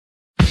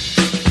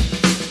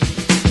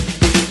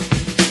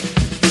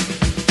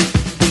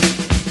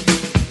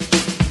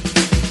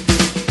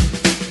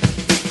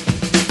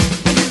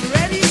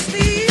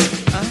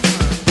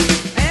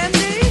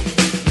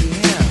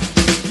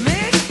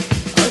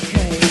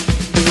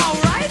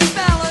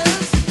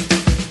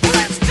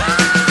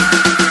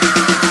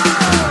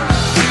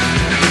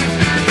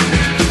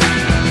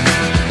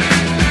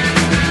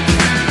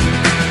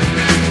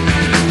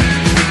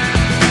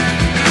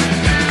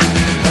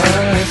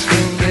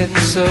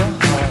so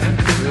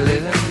hard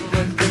living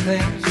with the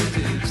things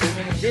you do to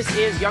me. This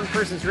is Young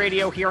Persons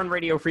Radio here on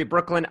Radio Free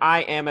Brooklyn.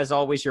 I am, as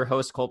always, your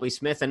host, Colby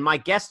Smith, and my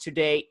guest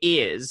today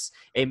is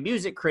a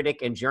music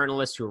critic and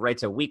journalist who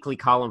writes a weekly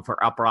column for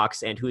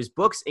Uproxx and whose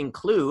books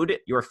include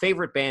Your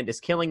Favorite Band is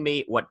Killing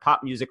Me, What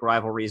Pop Music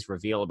Rivalries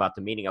Reveal About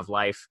the Meaning of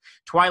Life,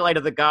 Twilight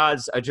of the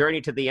Gods, A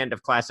Journey to the End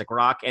of Classic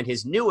Rock, and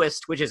his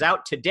newest, which is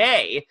out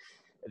today,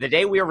 the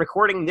day we are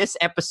recording this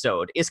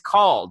episode, is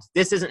called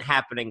This Isn't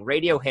Happening,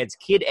 Radiohead's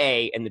Kid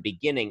A in the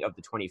Beginning of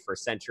the 21st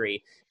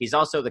Century. He's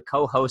also the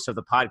co-host of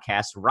the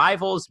podcast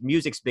Rivals,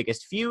 Music's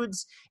Biggest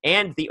Feuds,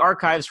 and the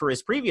archives for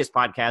his previous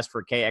podcast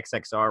for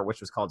KXXR,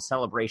 which was called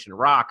Celebration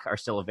Rock, are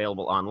still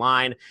available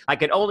online. I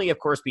could only, of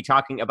course, be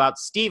talking about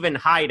Steven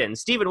Hyden.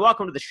 Steven,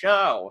 welcome to the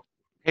show.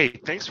 Hey,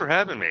 thanks for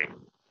having me.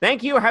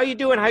 Thank you. How you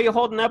doing? How you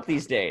holding up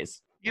these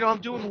days?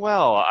 I'm doing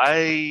well.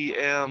 I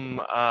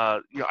am, I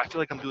feel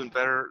like I'm doing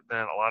better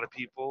than a lot of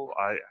people.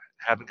 I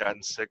haven't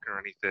gotten sick or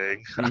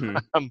anything.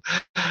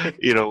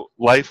 Mm-hmm.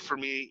 Life for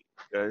me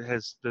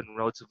has been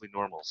relatively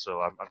normal,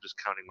 so I'm just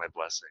counting my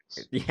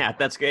blessings. Yeah,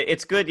 that's good.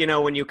 It's good,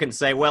 when you can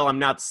say, well, I'm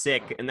not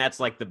sick, and that's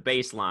like the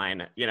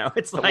baseline.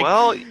 It's like,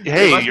 well,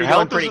 hey, your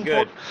health pretty is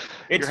good.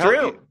 It's your true.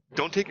 Health,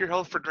 don't take your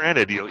health for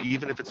granted,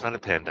 even if it's not a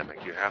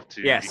pandemic. You have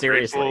to be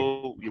seriously.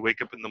 grateful. You wake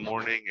up in the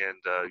morning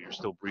and you're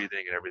still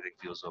breathing and everything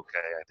feels okay.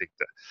 I think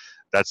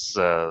that's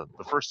the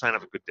first sign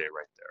of a good day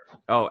right there.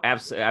 Oh,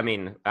 absolutely. I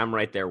mean, I'm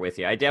right there with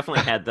you. I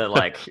definitely had the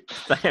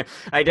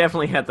I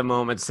definitely had the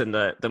moments in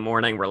the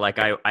morning where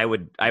I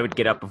would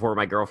get up before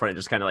my girlfriend and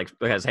just kind of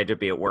because I had to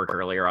be at work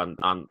earlier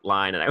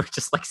online, and I would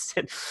just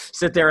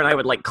sit there and I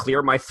would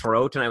clear my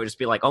throat and I would just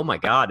be like, oh my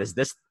God, is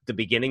this the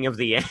beginning of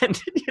the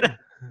end?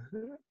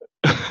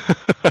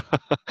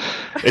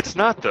 It's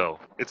not, though.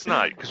 It's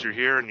not, because you're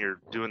here and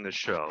you're doing this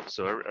show,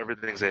 so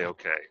everything's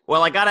A-okay.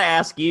 Well, I got to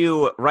ask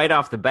you right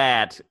off the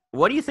bat,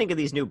 what do you think of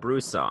these new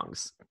Bruce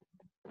songs?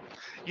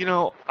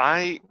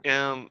 I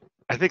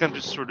think I'm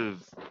just sort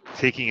of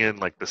taking in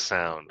the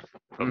sound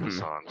of the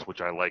songs,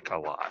 which I like a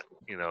lot.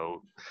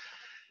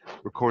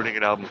 Recording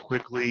an album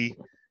quickly,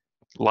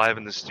 live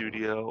in the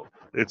studio.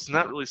 It's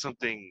not really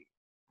something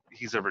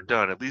he's ever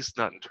done, at least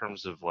not in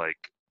terms of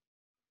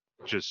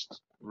just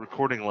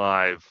recording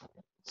live,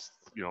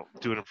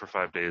 doing it for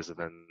 5 days and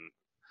then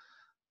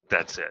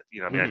that's it.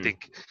 I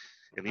think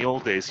in the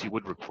old days he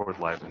would record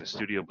live in the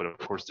studio, but of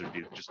course there'd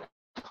be just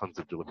tons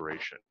of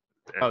deliberation.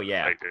 And, oh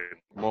yeah,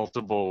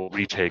 multiple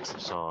retakes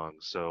of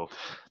songs. So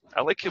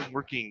I like him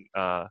working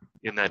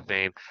in that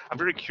vein. I'm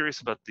very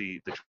curious about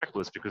the track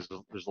list because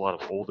there's a lot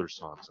of older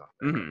songs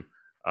on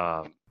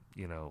there.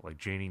 Like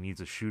Janie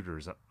Needs a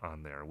Shooter's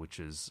on there, which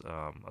is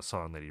a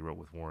song that he wrote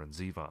with Warren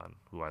Zevon,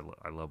 who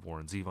I love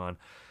Warren Zevon.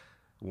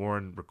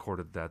 Warren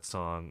recorded that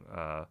song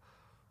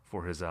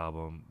for his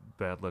album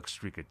Bad Luck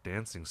Streak at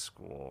Dancing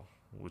School,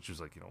 which was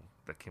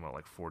that came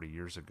out 40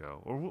 years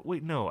ago. Or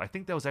wait, no, I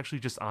think that was actually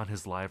just on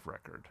his live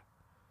record,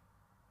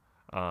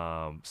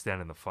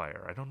 Stand in the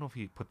Fire. I don't know if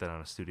he put that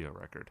on a studio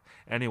record.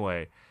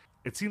 Anyway,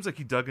 it seems like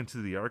he dug into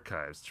the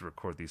archives to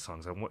record these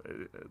songs.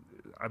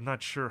 I'm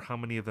not sure how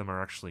many of them are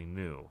actually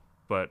new,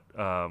 but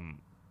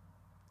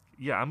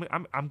yeah,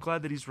 I'm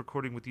glad that he's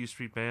recording with E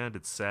Street Band.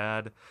 It's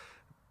sad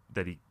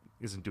that he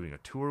isn't doing a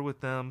tour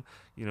with them.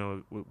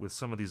 With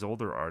some of these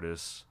older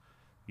artists,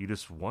 you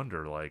just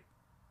wonder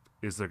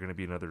is there going to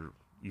be another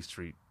E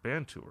Street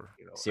Band tour?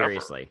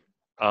 Seriously.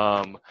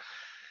 And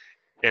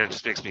it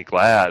just makes me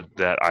glad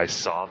that I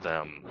saw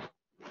them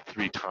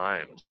 3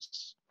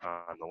 times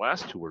on the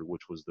last tour,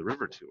 which was the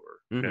River Tour.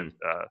 And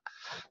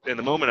in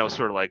the moment I was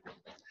sort of they're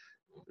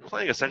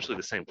playing essentially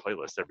the same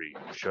playlist every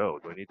show.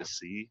 Do I need to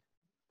see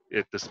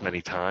it this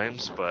many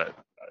times? But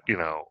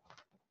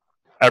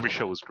every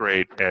show was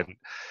great, and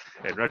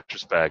in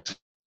retrospect,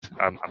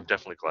 I'm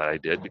definitely glad I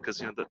did,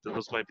 because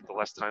those might be the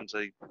last times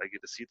I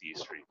get to see the E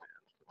Street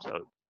Band.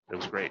 So it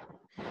was great.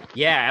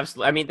 Yeah,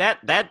 absolutely. I mean,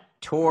 that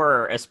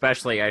tour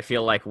especially, I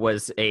feel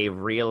was a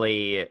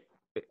really...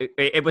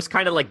 It was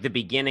kind of the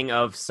beginning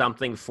of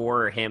something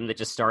for him that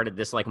just started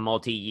this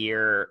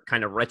multi-year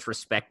kind of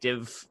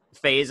retrospective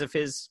phase of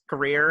his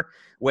career,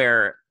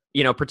 where,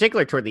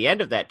 particularly toward the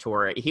end of that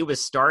tour, he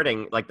was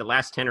starting the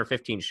last 10 or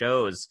 15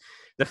 shows.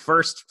 The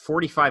first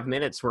 45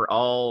 minutes were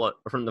all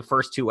from the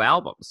first 2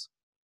 albums.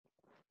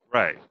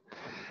 Right.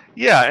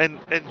 Yeah, and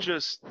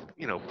just,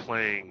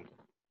 playing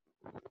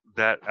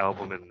that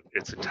album in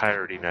its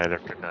entirety night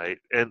after night.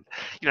 And,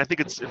 I think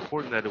it's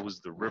important that it was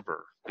The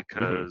River,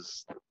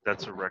 because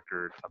that's a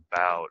record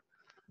about,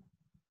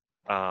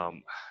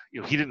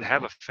 he didn't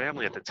have a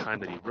family at the time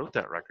that he wrote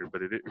that record,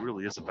 but it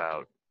really is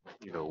about,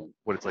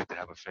 what it's like to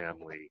have a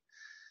family,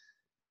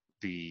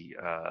 the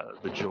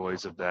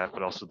joys of that,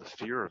 but also the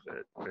fear of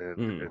it,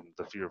 and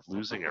the fear of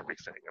losing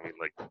everything. I mean,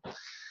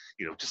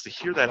 just to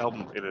hear that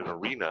album in an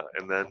arena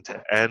and then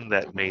to end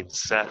that main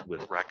set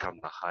with Wreck on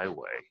the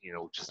Highway,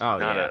 which is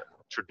not a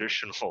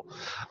traditional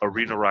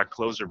arena rock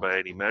closer by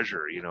any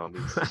measure.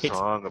 It's a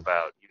song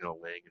about,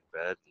 laying in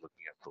bed and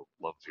looking at the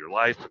love of your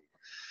life and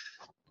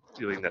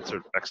feeling that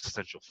sort of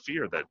existential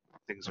fear that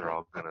things are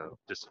all going to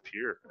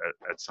disappear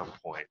at some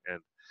point.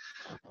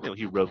 And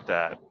he wrote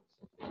that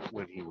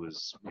when he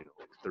was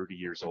 30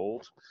 years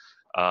old.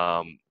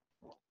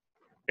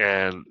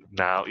 And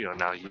now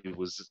now he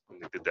was, when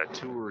they did that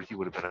tour, he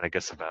would have been, I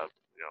guess, about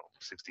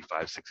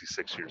 65,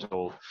 66 years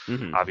old,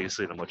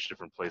 obviously in a much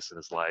different place in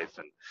his life.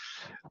 And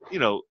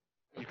you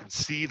can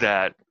see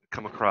that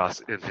come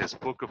across in his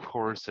book, of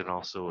course, and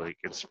also like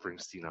in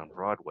Springsteen on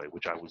Broadway,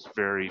 which I was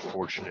very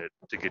fortunate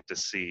to get to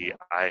see.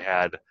 I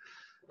had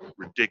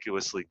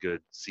ridiculously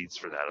good seats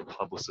for that. A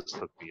publicist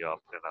hooked me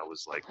up, and I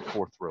was like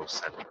fourth row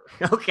center.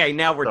 Okay,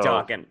 now we're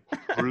talking.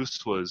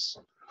 Bruce was,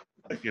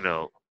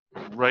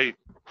 right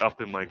up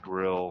in my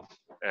grill,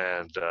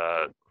 and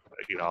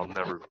I'll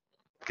never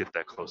get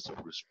that close to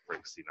Bruce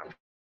Springsteen, I'm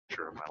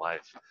sure, in my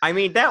life. I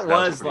mean, that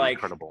was like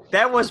incredible.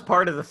 That was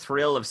part of the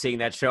thrill of seeing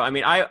that show. I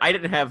mean, I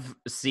didn't have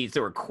seats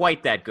that were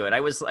quite that good. I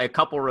was a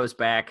couple rows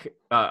back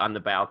on the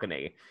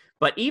balcony,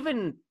 but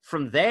even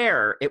from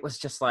there, it was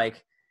just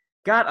like,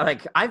 God,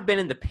 like I've been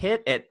in the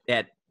pit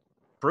at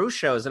Bruce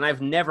shows, and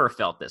I've never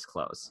felt this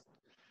close.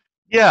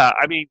 Yeah,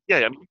 I mean,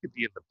 you could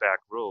be in the back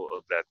row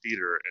of that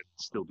theater and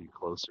still be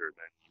closer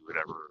than you would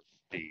ever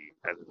be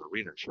at an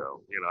arena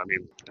show. I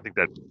mean, I think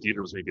that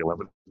theater was maybe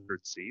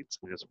 1,100 seats.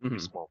 I mean, it's a pretty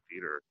small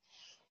theater,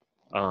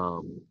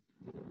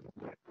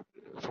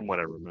 from what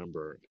I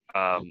remember.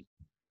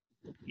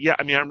 Yeah,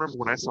 I mean, I remember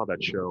when I saw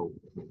that show,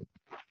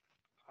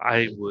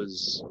 I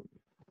was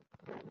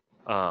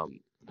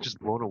just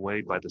blown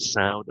away by the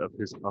sound of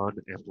his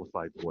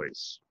unamplified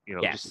voice.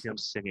 Just him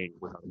singing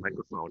without a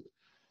microphone,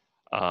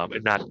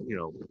 and not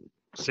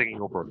singing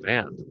over a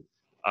band.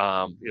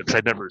 Because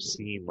I'd never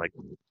seen like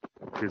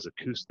his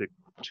acoustic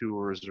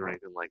tours or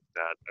anything like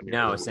that. I mean,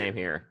 no, same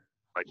here.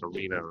 Like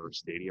arena or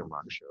stadium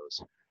rock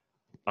shows.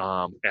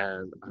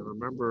 And I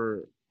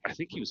remember, I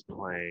think he was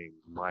playing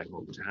My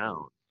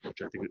Hometown,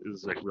 which I think it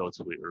was like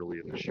relatively early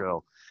in the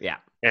show. Yeah.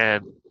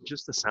 And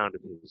just the sound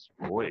of his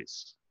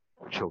voice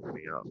choked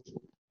me up.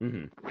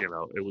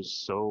 It was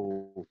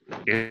so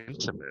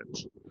intimate.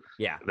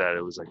 Yeah. That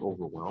it was like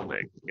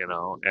overwhelming,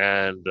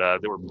 and there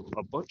were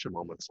a bunch of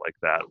moments like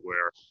that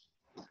where,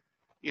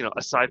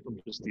 aside from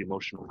just the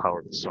emotional power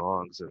of the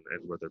songs and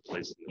where they're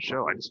placed in the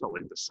show, I just felt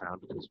like the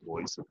sound of his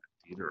voice in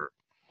that theater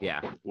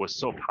was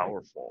so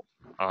powerful.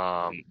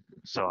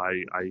 So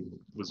I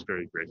was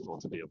very grateful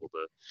to be able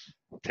to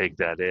take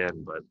that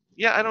in. But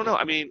yeah, I don't know.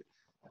 I mean,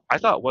 I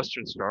thought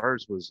Western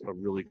Stars was a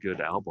really good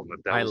album.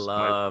 I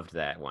loved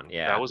that one.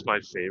 Yeah. That was my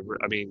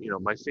favorite. I mean,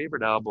 my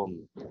favorite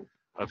album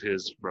of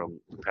his from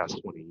the past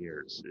 20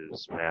 years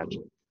is Magic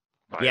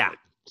by like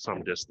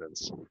some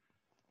distance.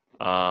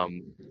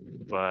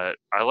 But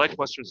I liked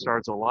Western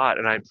Stars a lot,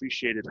 and I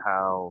appreciated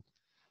how,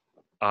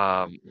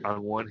 on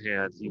one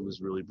hand, he was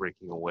really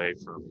breaking away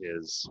from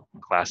his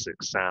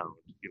classic sound,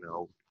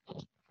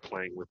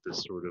 playing with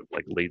this sort of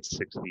like late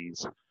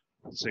 60s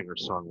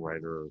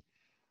singer-songwriter,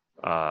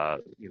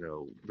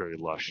 very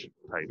lush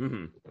type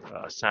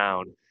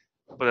sound.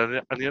 But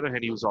on the other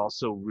hand, he was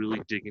also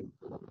really digging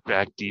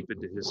back deep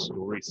into his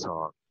story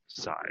song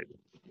side,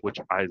 which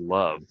I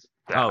love.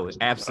 Oh,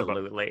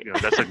 absolutely.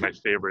 That's like my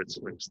favorite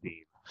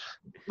Springsteen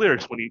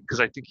lyrics because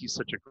I think he's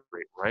such a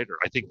great writer.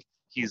 I think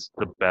he's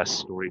the best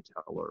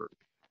storyteller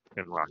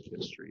in rock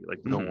history. Like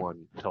no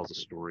one tells a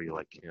story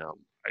like him.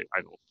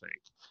 I don't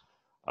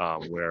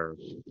think, where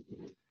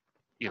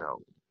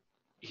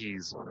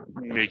he's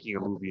making a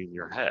movie in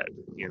your head.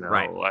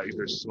 Right. Like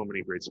there's so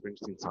many great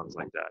Springsteen songs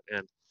like that,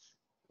 and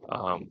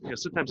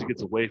sometimes he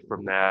gets away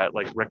from that.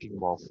 Like Wrecking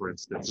Ball, for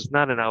instance, is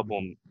not an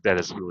album that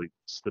has really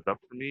stood up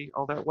for me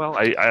all that well.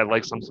 I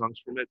like some songs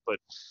from it, but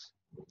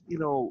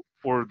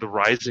or The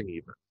Rising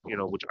even,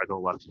 which I know a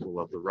lot of people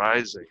love The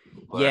Rising.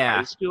 But I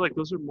just feel like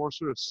those are more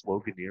sort of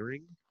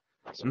sloganeering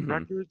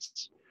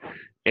records,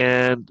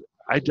 and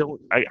I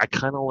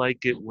kind of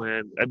like it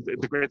when, and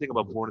the great thing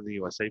about Born in the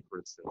USA, for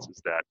instance,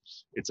 is that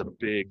it's a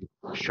big,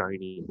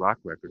 shiny rock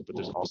record, but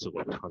there's also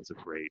like tons of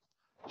great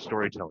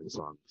storytelling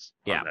songs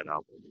on that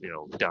album.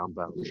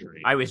 Downbound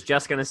Train. I was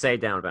just gonna say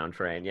Downbound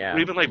Train, yeah. Or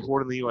even like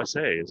Born in the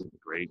USA is a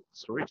great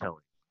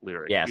storytelling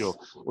lyric. Yes.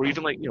 Or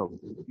even like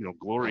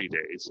Glory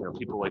Days.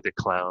 People like to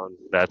clown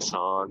that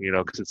song,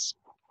 because it's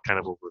kind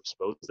of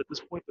overexposed at this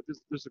point, but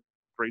there's a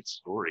great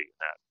story in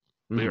that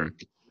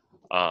lyric.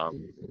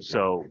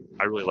 So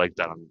I really like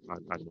that on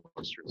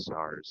Western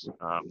Stars.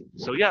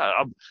 So yeah,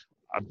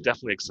 I'm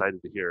definitely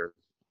excited to hear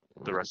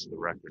the rest of the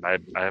record. I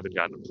haven't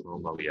gotten a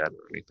promo yet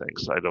or anything,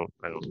 so I don't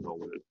know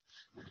what it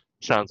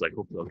sounds like.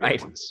 Hopefully I'll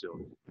get one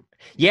soon.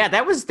 Yeah,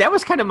 that was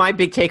kind of my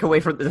big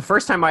takeaway from the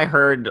first time I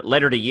heard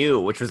Letter to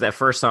You, which was that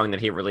first song that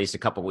he released a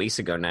couple weeks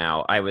ago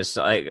now. I was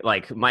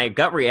like, my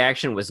gut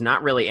reaction was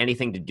not really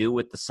anything to do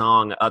with the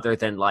song other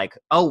than like,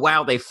 oh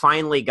wow, they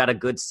finally got a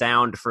good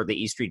sound for the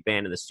E Street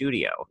Band in the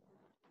studio.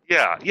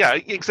 Yeah,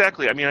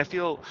 exactly. I mean, I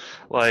feel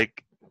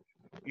like,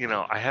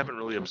 I haven't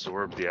really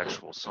absorbed the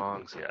actual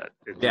songs yet.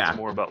 It's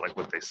more about like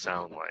what they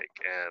sound like.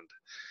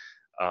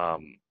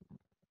 And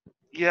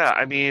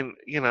I mean,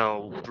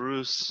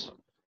 Bruce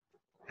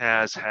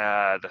has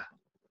had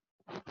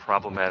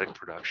problematic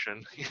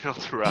production,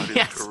 throughout his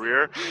Yes.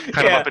 career,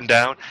 kind of up and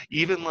down.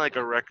 Even like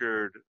a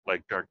record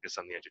like Darkness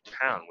on the Edge of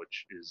Town,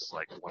 which is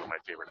like one of my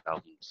favorite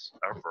albums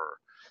ever.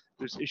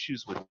 There's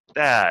issues with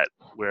that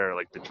where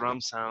like the drum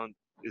sound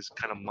is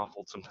kind of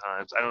muffled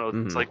sometimes. I don't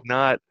know. It's like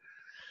not.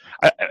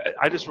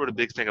 I just wrote a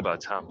big thing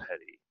about Tom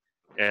Petty,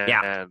 and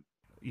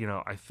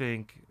I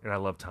think, and I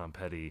love Tom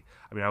Petty.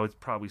 I mean, I would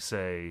probably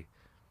say,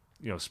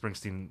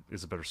 Springsteen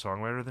is a better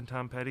songwriter than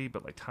Tom Petty,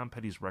 but like Tom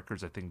Petty's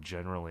records, I think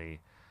generally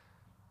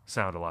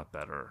sound a lot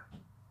better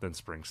than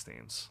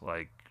Springsteen's.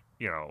 Like,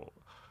 you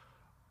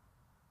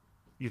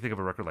think of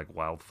a record like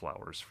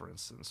Wildflowers, for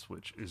instance,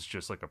 which is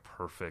just like a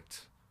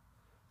perfect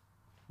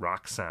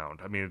rock sound.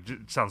 I mean,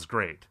 it sounds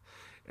great.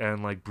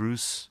 And like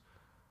Bruce,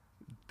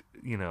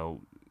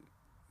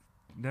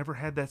 never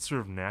had that sort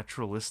of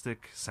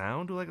naturalistic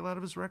sound to like a lot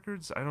of his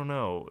records. I don't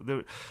know.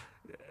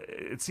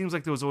 It seems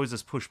like there was always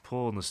this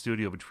push-pull in the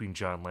studio between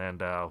John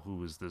Landau, who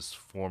was this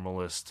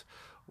formalist,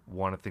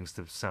 wanted things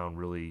to sound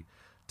really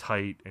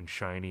tight and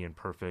shiny and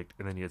perfect,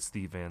 and then you had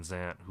Steve Van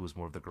Zandt, who was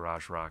more of the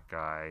garage rock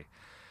guy,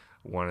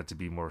 wanted to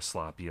be more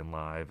sloppy and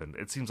live. And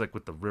it seems like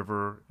with The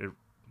River,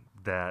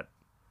 that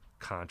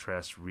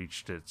contrast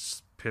reached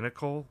its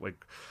pinnacle,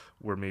 like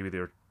where maybe they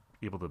were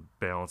able to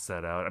balance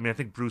that out. I mean, I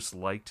think Bruce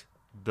liked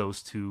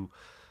those two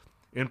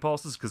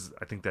impulses because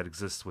I think that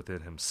exists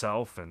within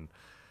himself, and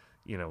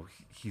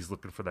he's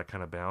looking for that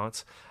kind of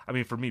balance. I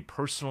mean, for me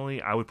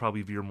personally, I would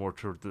probably veer more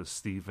toward the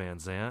Steve Van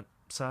Zandt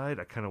side.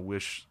 I kind of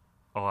wish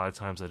a lot of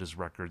times that his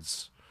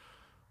records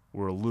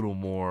were a little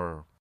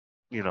more,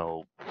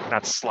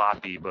 not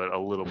sloppy, but a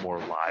little more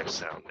live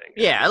sounding.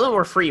 Yeah, a little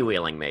more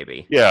freewheeling,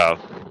 maybe. Yeah.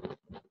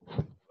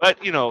 But,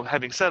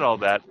 having said all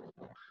that,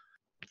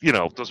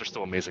 those are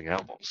still amazing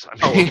albums.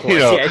 I mean, of course.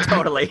 Yeah,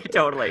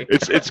 totally.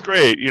 It's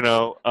great,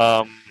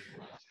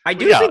 I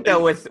do think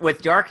though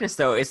with Darkness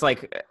though, it's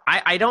like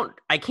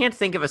I can't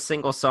think of a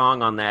single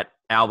song on that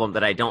album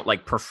that I don't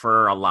like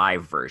prefer a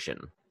live version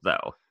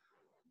though.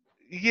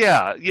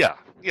 Yeah,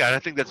 and I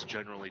think that's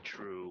generally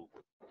true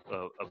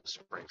of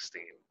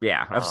Springsteen.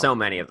 Yeah, of so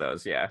many of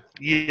those. Yeah.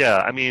 Yeah,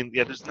 I mean,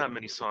 there's not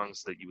many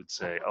songs that you would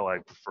say, oh, I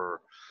prefer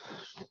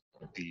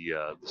the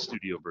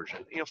studio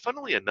version.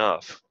 Funnily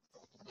enough,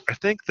 I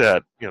think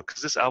that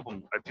because this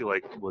album I feel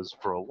like was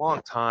for a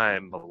long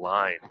time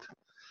maligned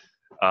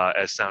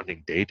as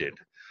sounding dated,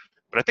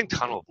 but I think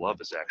Tunnel of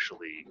Love is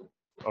actually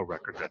a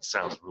record that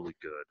sounds really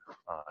good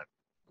on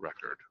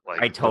record.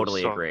 Like I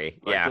totally agree.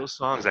 Yeah, those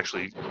songs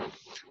actually.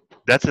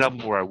 That's an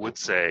album where I would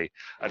say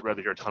I'd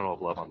rather hear Tunnel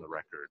of Love on the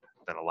record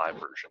than a live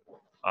version.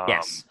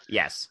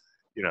 Yes.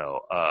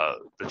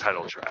 The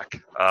title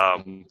track,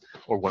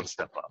 or One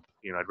Step Up.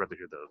 I'd rather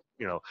hear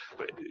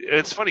but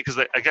it's funny because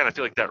again, I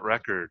feel like that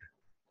record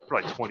for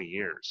like 20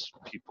 years,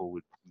 people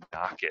would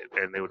knock it,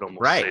 and they would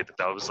almost say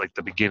that was like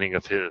the beginning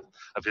of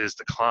his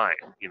decline.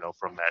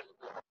 From that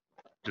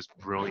just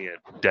brilliant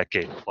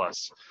decade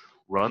plus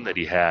run that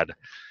he had.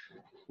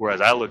 Whereas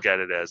I look at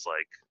it as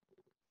like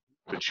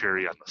the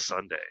cherry on the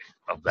sundae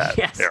of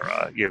that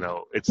era.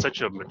 It's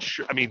such a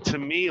mature. I mean, to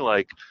me,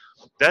 like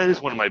that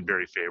is one of my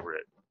very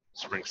favorite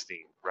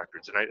Springsteen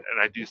records, and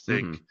I do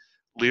think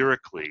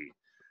lyrically,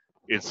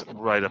 it's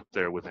right up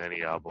there with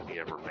any album he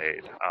ever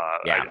made.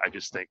 I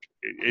just think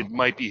it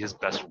might be his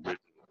best written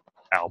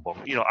album.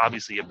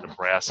 Obviously you have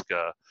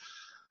Nebraska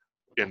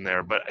in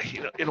there, but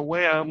in a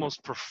way I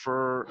almost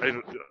prefer.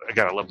 And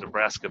again, I love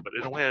Nebraska, but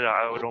in a way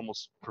I would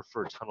almost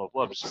prefer Tunnel of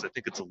Love, because I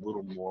think it's a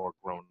little more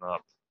grown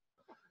up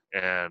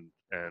and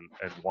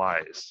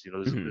wise.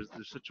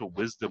 There's such a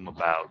wisdom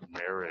about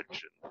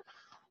marriage and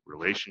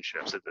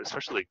relationships,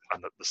 especially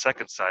on the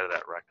second side of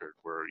that record,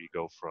 where you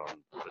go from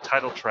the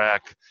title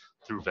track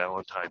through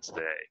Valentine's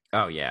Day.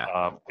 Oh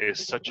yeah,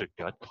 is such a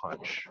gut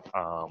punch,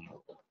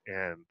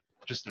 and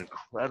just an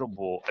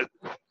incredible.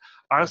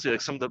 Honestly,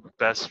 like some of the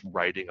best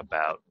writing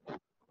about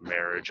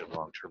marriage and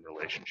long-term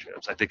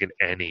relationships, I think, in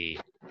any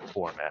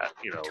format.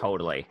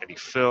 Totally. Any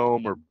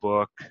film or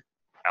book,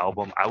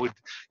 album. I would,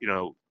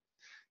 if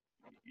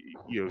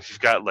you've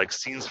got like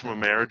Scenes from a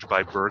Marriage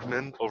by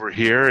Bergman over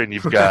here, and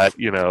you've got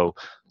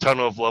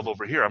Tunnel of Love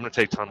over here, I'm going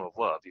to take Tunnel of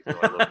Love, even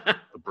though I love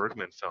the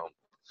Bergman film.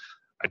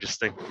 I just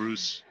think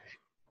Bruce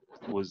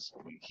was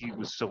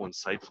so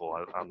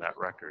insightful on that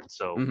record.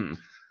 So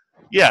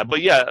but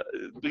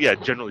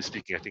generally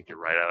speaking, I think you're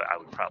right. I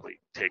would probably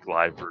take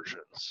live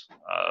versions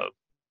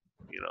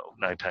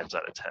 9 times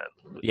out of 10.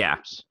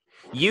 Bruce.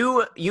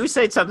 You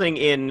said something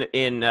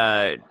in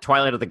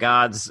Twilight of the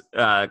Gods,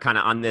 kind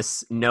of on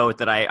this note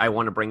that I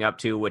want to bring up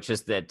too, which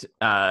is that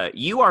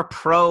you are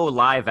pro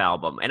live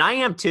album, and I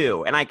am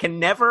too, and I can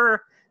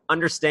never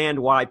understand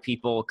why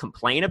people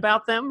complain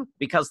about them,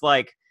 because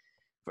like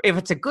if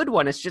it's a good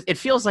one, it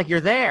feels like you're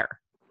there.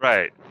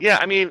 Right. Yeah.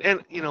 I mean,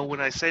 and when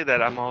I say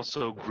that, I'm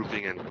also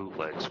grouping in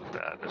bootlegs with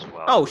that as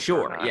well. Oh,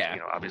 sure. Yeah.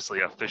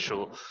 Obviously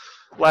official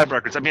live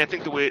records. I mean, I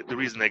think the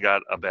reason they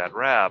got a bad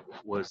rap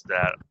was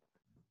that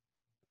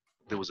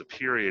there was a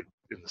period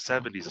in the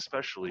 70s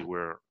especially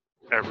where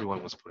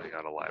everyone was putting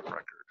out a live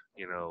record.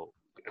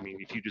 I mean,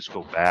 if you just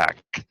go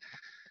back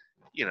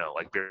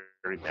like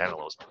Barry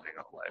Manilow's putting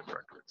out live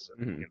records,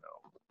 and Mhm.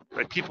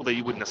 like people that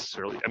you wouldn't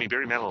necessarily. I mean,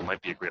 Barry Manilow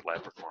might be a great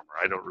live performer.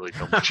 I don't really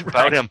know much Right.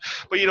 about him,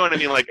 but you know what I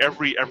mean. Like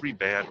every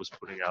band was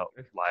putting out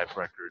live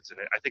records, and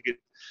I think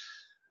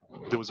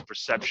there was a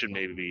perception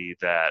maybe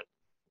that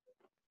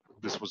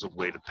this was a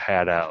way to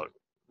pad out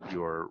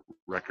your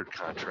record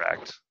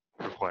contract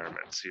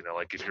requirements.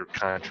 Like if you're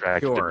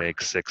contracted Sure. to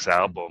make 6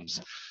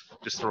 albums,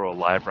 just throw a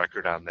live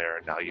record on there,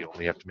 and now you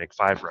only have to make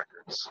 5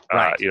 records.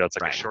 Right. It's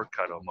like Right. a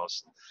shortcut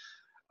almost.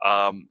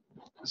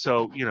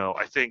 So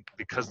I think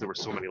because there were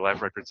so many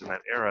live records in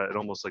that era, it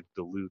almost like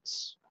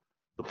dilutes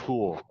the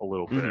pool a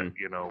little bit.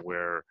 Mhm.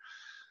 Where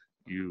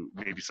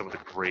maybe some of the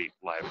great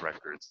live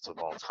records of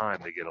all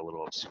time, they get a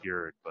little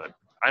obscured. But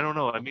I don't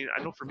know. I mean,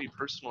 I know for me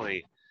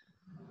personally,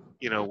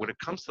 when it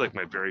comes to like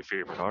my very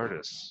favorite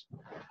artists,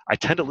 I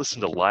tend to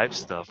listen to live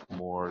stuff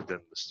more than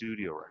the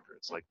studio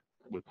records. Like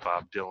with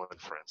Bob Dylan,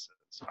 for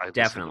instance, I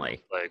Definitely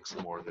listen to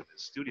bootlegs more than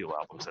his studio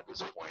albums at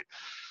this point,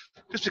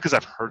 just because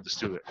I've heard the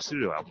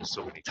studio albums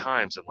so many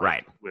times. And like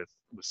Right. with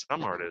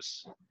some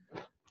artists,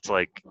 it's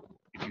like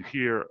if you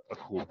hear a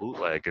cool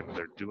bootleg and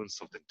they're doing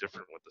something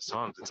different with the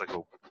songs, it's like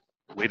a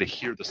way to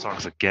hear the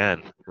songs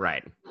again,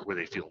 Right. where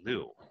they feel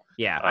new.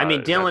 Yeah, I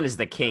mean Dylan is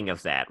the king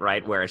of that,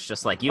 right? Where it's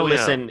just like you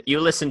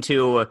listen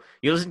to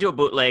a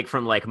bootleg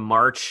from like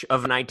March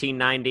of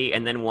 1990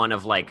 and then one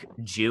of like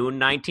June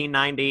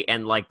 1990,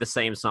 and like the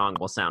same song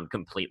will sound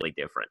completely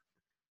different.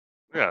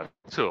 Yeah,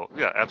 too.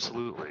 Yeah,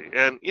 absolutely.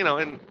 And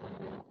and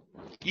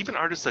even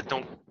artists that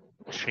don't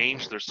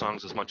change their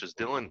songs as much as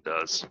Dylan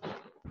does,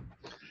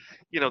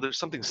 there's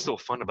something still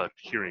fun about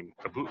hearing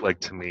a bootleg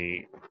to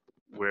me,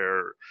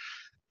 where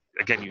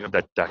again you have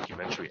that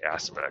documentary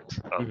aspect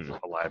of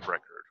a live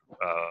record,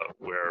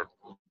 where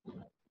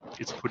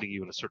it's putting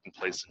you in a certain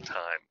place in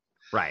time,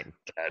 right?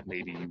 That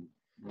maybe you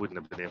wouldn't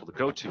have been able to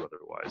go to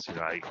otherwise.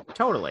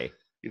 Totally.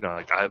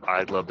 Like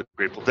I love the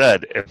Grateful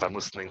Dead. If I'm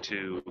listening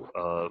to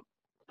a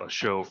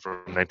show from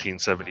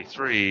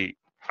 1973,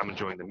 I'm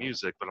enjoying the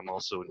music, but I'm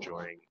also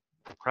enjoying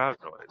the crowd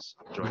noise,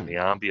 enjoying the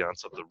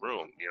ambiance of the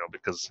room.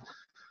 Because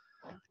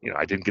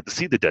I didn't get to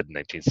see the Dead in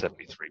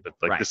 1973, but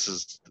like this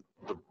is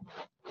the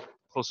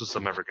closest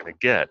I'm ever going to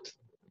get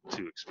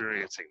to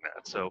experiencing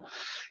that. So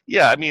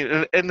yeah, I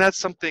mean, and that's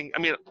something, I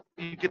mean,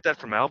 you get that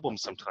from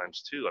albums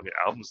sometimes too. I mean,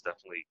 albums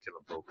definitely can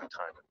evoke a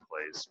time and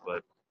place,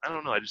 but I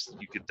don't know, I just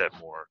think you get that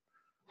more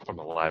from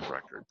a live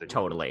record than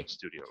totally a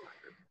studio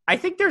record. I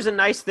think there's a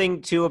nice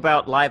thing too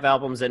about live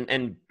albums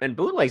and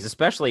bootlegs,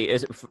 especially,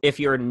 is if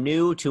you're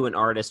new to an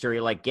artist or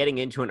you're like getting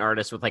into an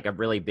artist with like a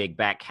really big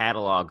back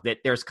catalog, that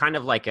there's kind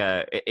of like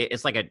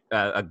it's like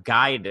a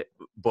guide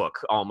book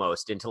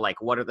almost into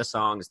like what are the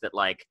songs that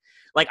like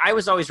I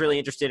was always really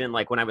interested in,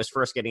 like when I was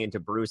first getting into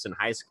Bruce in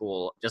high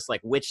school, just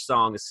like which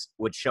songs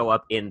would show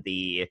up in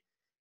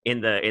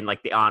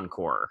like the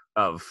encore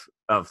of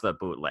the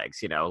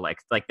bootlegs,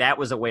 like that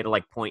was a way to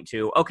like point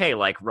to, okay,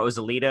 like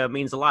Rosalita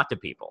means a lot to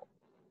people.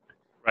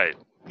 Right.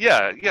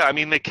 Yeah. I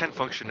mean, they can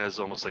function as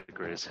almost like the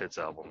greatest hits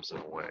albums in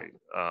a way.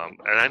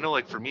 And I know,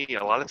 like for me,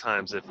 a lot of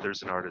times, if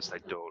there's an artist I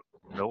don't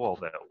know all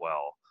that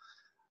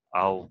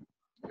well,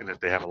 and if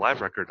they have a live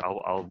record,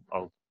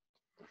 I'll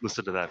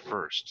listen to that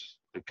first,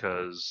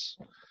 because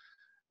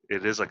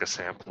it is like a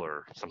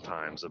sampler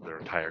sometimes of their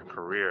entire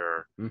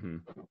career. Mm-hmm.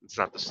 It's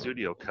not the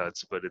studio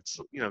cuts, but it's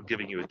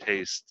giving you a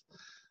taste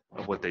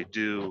of what they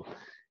do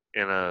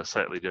in a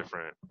slightly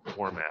different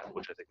format,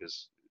 which I think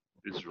is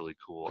really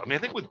cool. I mean, I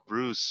think with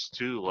Bruce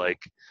too,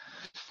 like,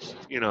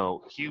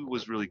 he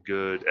was really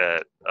good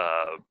at,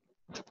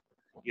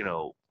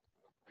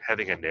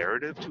 having a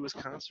narrative to his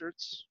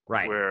concerts,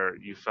 right? Where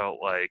you felt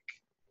like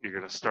you're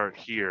going to start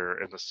here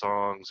and the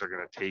songs are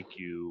going to take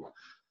you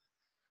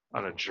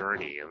on a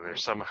journey, and they're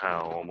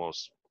somehow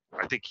almost,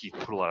 I think he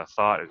put a lot of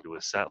thought into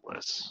his set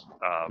list.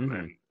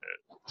 And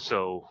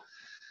so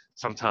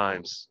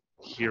sometimes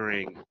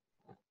hearing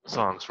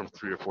songs from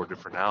 3 or 4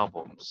 different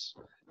albums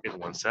in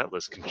one set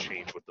list can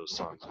change what those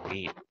songs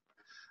mean,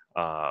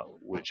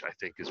 which I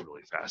think is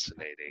really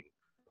fascinating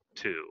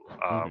too.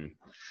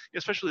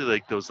 Especially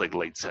like those like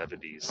late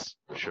 70s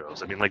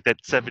shows. I mean, like that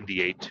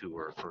 78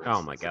 tour, for instance,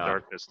 oh my God, the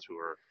Darkness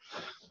tour.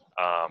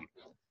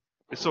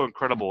 It's so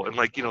incredible. And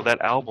like,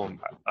 that album,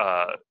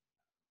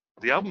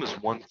 the album is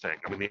one thing.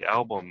 I mean, the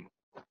album,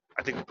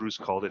 I think Bruce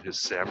called it his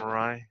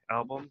samurai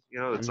album.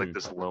 It's like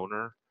this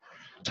loner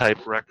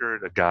type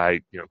record, a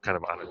guy, kind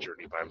of on a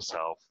journey by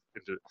himself,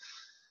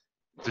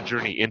 it's a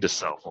journey into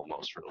self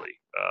almost, really.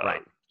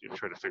 Right. You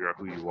try to figure out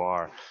who you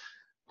are.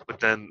 But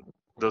then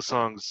those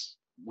songs,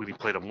 when he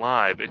played them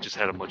live, it just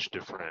had a much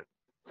different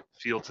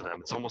feel to them.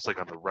 It's almost like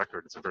on the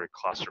record, it's a very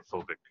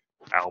claustrophobic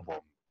album.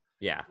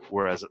 Yeah.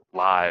 Whereas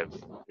live,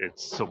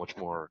 it's so much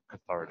more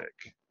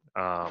cathartic.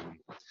 And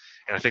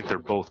I think they're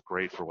both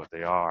great for what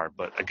they are.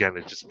 But again,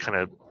 it just kind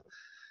of,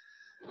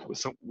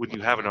 when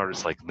you have an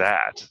artist like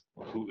that,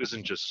 who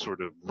isn't just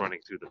sort of running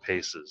through the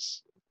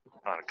paces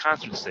on a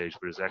concert stage,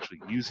 but is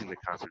actually using the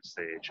concert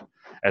stage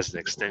as an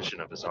extension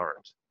of his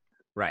art.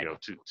 Right.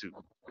 To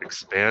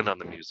expand on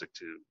the music,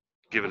 to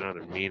give it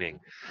another meaning,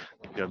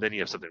 then you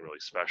have something really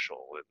special.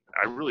 And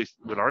I really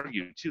would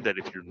argue too that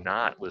if you're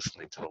not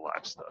listening to the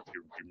live stuff,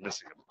 you're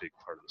missing a big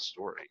part of the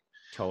story.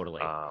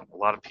 Totally. A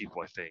lot of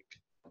people, I think,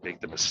 make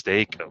the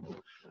mistake of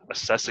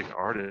assessing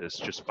artists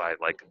just by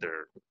like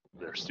their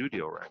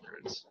studio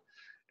records,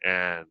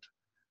 and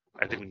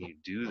I think when you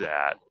do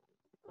that,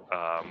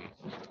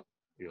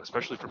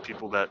 especially for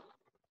people that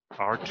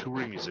are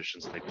touring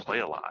musicians and they play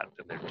a lot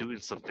and they're doing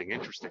something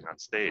interesting on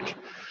stage,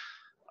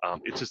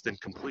 it's just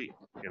incomplete,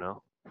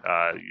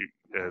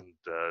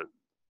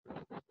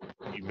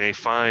 you may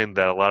find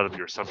that a lot of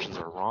your assumptions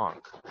are wrong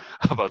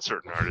about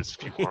certain artists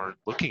if you aren't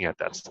looking at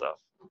that stuff.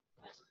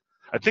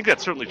 I think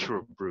that's certainly true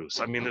of Bruce.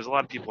 I mean, there's a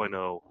lot of people I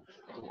know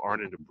who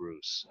aren't into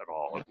Bruce at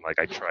all. And like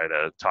I try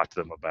to talk to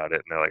them about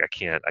it, and they're like, I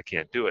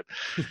can't do it.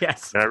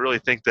 Yes. And I really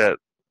think that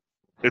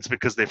it's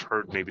because they've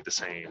heard maybe the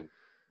same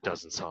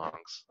dozen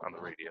songs on the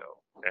radio,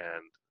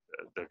 and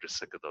they're just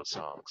sick of those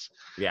songs.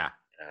 Yeah.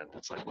 And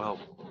it's like, well,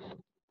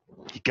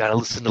 you gotta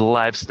listen to the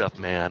live stuff,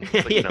 man.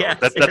 But, Yeah,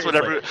 that's what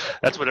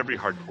every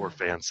hardcore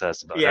fan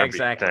says about everything.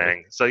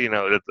 Exactly. So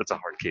it's a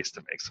hard case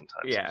to make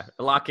sometimes. Yeah,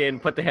 lock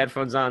in, put the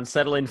headphones on,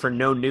 settle in for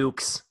No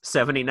Nukes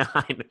 79.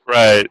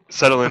 Right,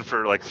 settle in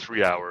for like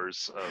 3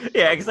 hours.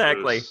 Yeah,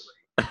 exactly.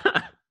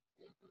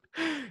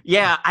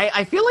 Yeah,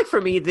 I feel like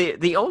for me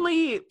the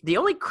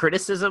only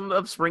criticism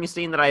of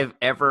Springsteen that I've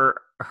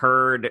ever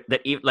heard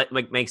that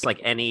like makes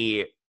like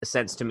any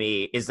sense to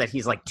me is that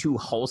he's like too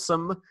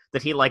wholesome,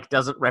 that he like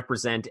doesn't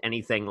represent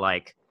anything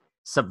like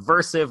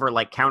subversive or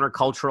like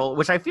countercultural,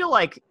 which I feel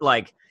like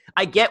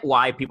I get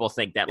why people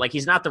think that. Like,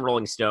 he's not the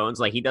Rolling Stones,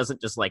 like he doesn't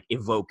just like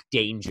evoke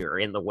danger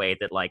in the way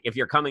that like if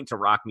you're coming to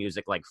rock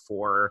music like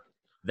for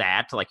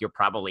that, like you're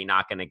probably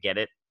not going to get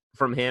it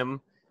from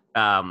him.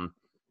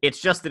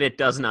 It's just that it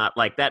does not,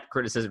 like, that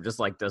criticism just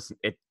like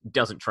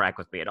doesn't track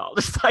with me at all.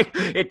 Just like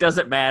it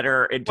doesn't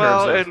matter in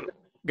terms of.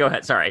 Go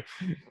ahead, sorry.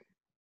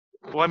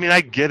 Well, I mean, I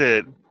get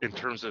it in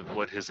terms of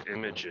what his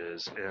image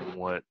is and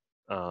what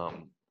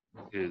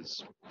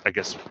his, I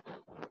guess,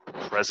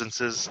 presence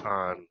is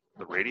on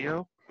the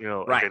radio.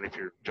 Right. Again, if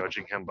you're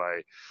judging him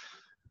by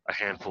a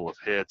handful of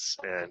hits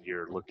and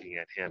you're looking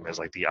at him as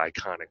like the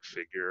iconic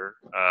figure,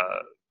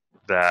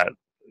 that,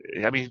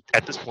 I mean,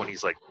 at this point,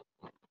 he's like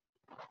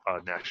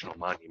a national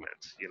monument.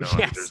 Yes. I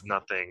mean, there's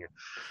nothing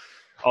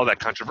all that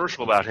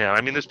controversial about him.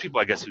 I mean, there's people,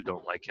 I guess, who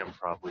don't like him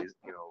probably,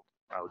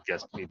 I would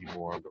guess maybe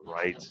more on the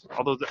right,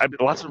 although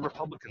lots of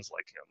Republicans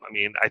like him. I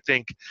mean, I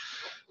think,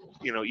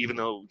 even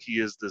though he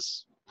is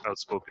this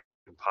outspoken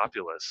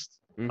populist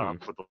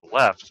for the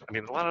left, I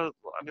mean, a lot of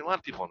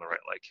people on the right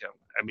like him.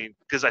 I mean,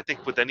 because I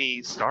think with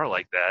any star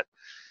like that,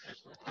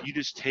 you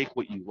just take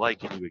what you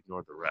like and you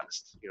ignore the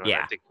rest. Yeah.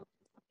 And I think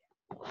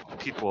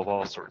people of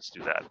all sorts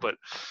do that. But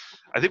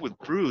I think with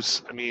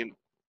Bruce, I mean,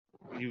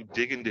 you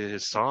dig into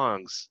his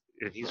songs,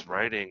 and he's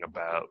writing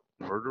about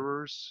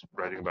murderers,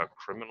 writing about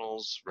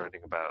criminals,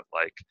 writing about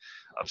like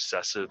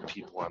obsessive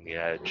people on the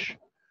edge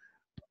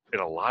in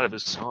a lot of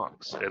his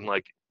songs. And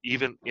like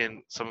even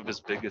in some of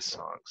his biggest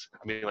songs,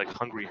 I mean, like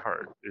Hungry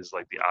Heart is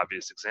like the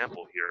obvious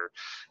example here.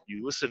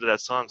 You listen to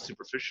that song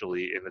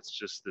superficially and it's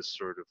just this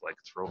sort of like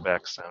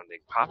throwback sounding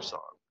pop song.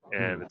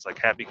 And it's like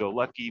Happy Go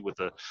Lucky with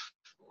a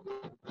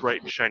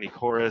bright and shiny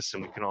chorus,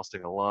 and we can all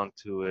sing along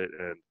to it.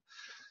 And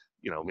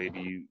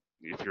maybe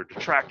if you're a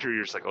detractor,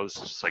 you're just like, oh, this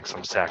is just like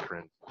some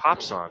saccharine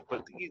pop song.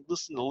 But you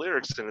listen to the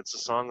lyrics, and it's a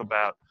song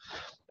about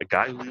a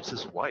guy who leaves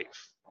his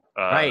wife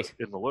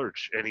in the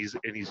lurch, and he's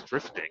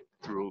drifting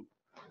through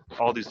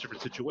all these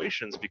different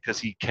situations because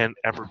he can't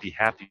ever be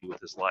happy with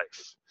his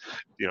life.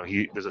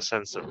 There's a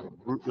sense of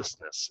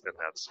rootlessness in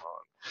that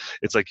song.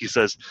 It's like he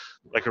says,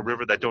 like a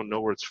river that don't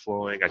know where it's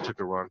flowing, I took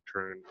a wrong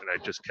turn and I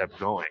just kept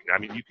going. I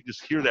mean, you can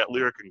just hear that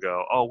lyric and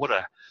go, oh, what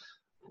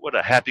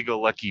a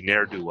happy-go-lucky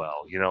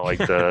ne'er-do-well, like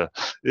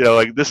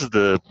like this is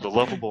the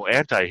lovable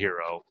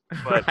anti-hero.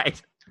 But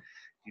Right.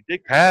 You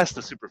dig past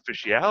the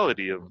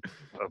superficiality of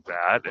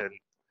that and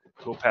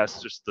go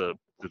past just the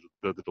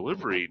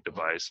delivery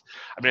device.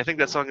 I mean, I think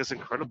that song is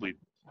incredibly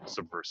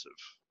subversive,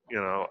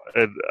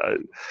 and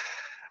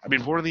I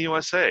mean, Born in the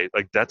USA,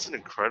 like that's an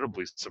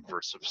incredibly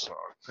subversive song.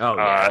 Oh,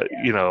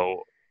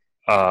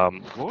 yeah.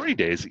 Glory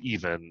Days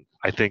even,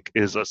 I think,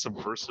 is a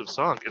subversive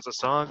song. It's a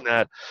song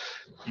that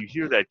you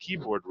hear that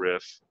keyboard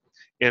riff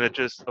and it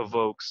just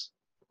evokes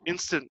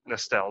instant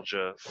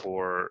nostalgia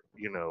for,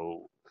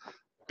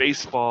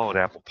 baseball and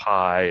apple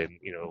pie and,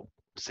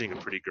 seeing a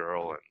pretty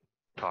girl and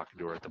talking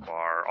to her at the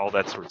bar, all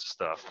that sorts of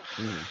stuff.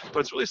 But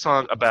it's really a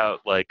song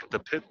about like the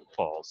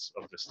pitfalls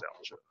of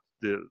nostalgia,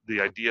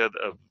 the idea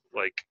of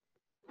like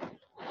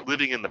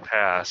living in the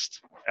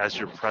past as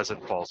your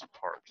present falls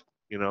apart.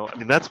 I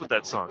mean, that's what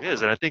that song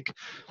is. And I think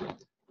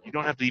you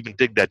don't have to even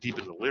dig that deep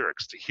into the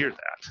lyrics to hear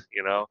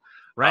that,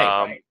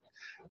 Right.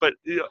 But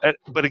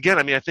again,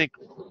 I mean, I think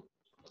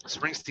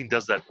Springsteen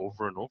does that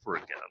over and over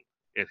again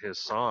in his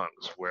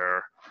songs,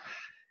 where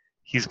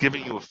he's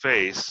giving you a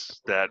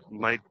face that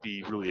might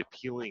be really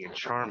appealing and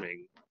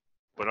charming,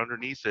 but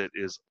underneath it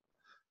is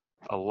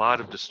a lot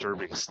of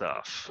disturbing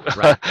stuff.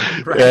 Right.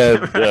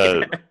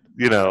 And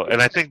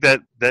And I think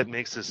that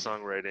makes his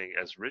songwriting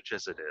as rich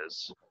as it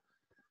is,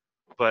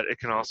 but it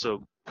can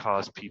also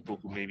cause people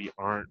who maybe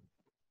aren't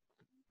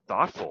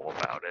thoughtful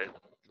about it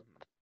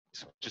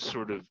to just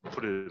sort of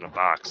put it in a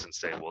box and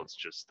say, well, it's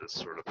just this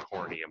sort of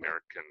corny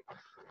American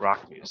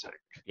rock music.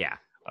 Yeah.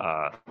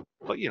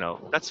 But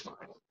that's fine.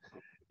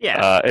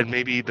 Yeah. And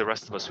maybe the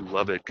rest of us who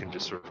love it can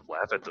just sort of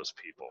laugh at those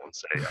people and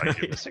say,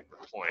 you're missing the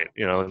point,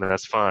 and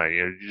that's fine.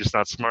 You're just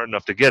not smart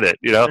enough to get it,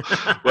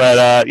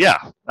 But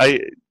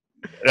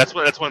that's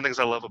one of the things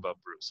I love about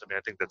Bruce. I mean,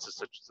 I think that's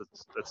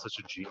such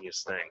a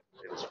genius thing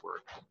in his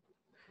work.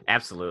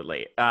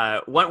 Absolutely.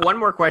 One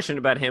more question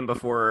about him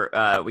before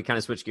we kind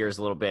of switch gears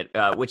a little bit,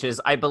 which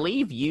is, I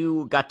believe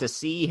you got to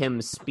see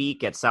him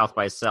speak at South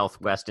by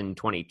Southwest in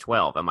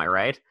 2012. Am I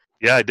right?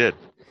 Yeah, I did.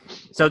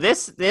 So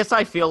this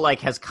I feel like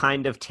has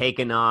kind of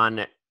taken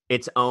on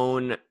its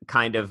own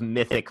kind of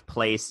mythic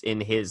place in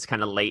his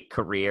kind of late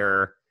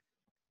career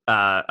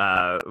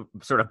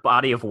sort of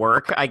body of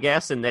work, I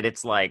guess, and that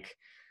it's like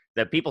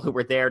the people who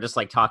were there just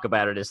like talk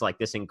about it as like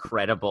this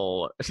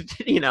incredible,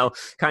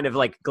 kind of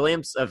like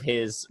glimpse of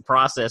his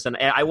process. And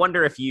I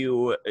wonder if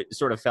you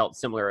sort of felt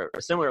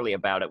similarly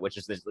about it, which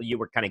is that you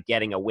were kind of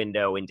getting a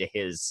window into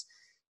his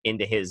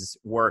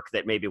work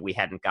that maybe we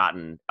hadn't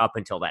gotten up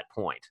until that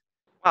point.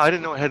 Well, I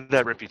didn't know it had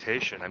that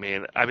reputation. I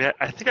mean,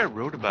 I think I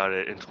wrote about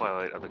it in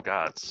Twilight of the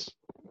Gods.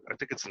 I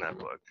think it's in that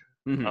book.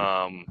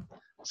 Mm-hmm.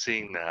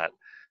 Seeing that,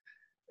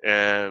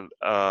 and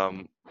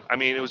I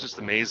mean, it was just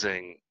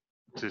amazing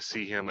to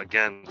see him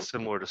again,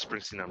 similar to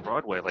Springsteen on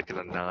Broadway, like in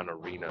a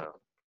non-arena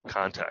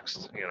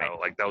context.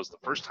 Like that was the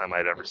first time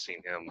I'd ever seen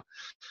him,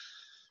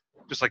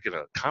 just like in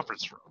a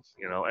conference room.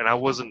 And I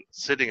wasn't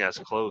sitting as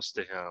close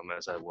to him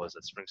as I was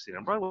at Springsteen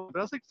on Broadway, but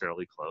I was like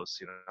fairly close.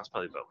 I was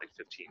probably about like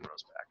 15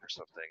 rows back or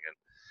something.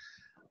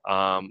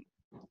 And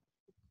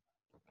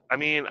I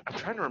mean, I'm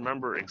trying to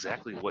remember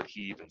exactly what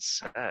he even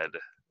said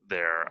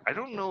there. I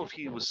don't know if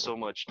he was so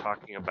much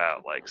talking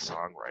about like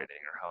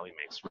songwriting or how he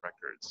makes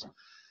records.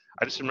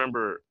 I just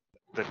remember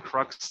the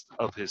crux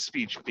of his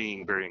speech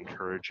being very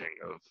encouraging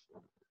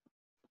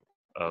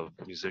of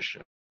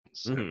musicians,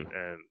 and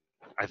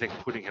I think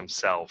putting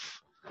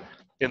himself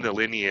in the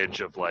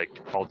lineage of like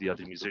all the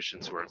other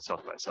musicians who are at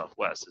South by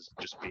Southwest is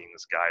just being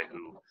this guy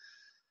who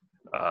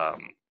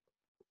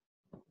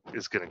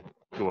is going to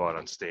go out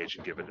on stage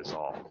and give it his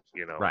all.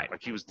 Right.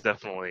 Like he was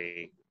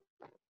definitely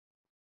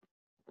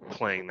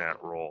playing that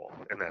role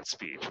in that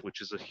speech,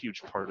 which is a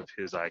huge part of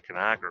his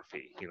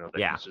iconography, that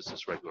he's just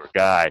this regular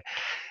guy.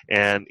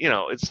 And,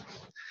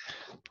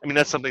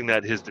 that's something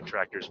that his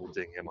detractors will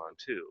ding him on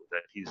too,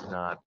 that he's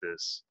not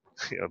this,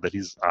 that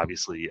he's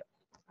obviously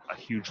a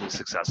hugely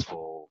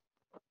successful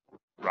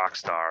rock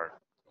star,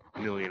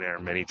 millionaire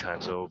many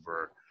times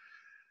over.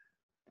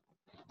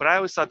 But I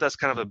always thought that's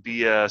kind of a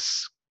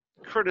BS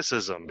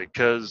criticism,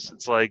 because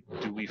it's like,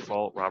 do we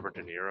fault Robert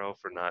De Niro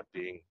for not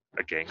being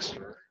a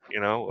gangster,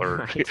 or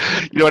Right.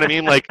 You know what I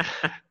mean? Like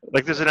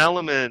there's an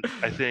element,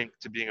 I think,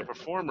 to being a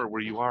performer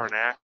where you are an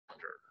actor.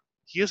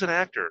 He is an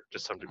actor to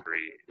some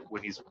degree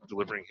when he's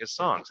delivering his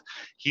songs.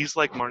 He's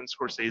like Martin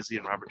Scorsese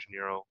and Robert De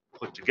Niro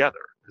put together,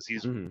 because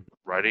he's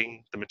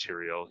writing the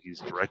material, he's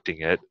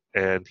directing it,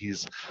 and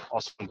he's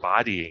also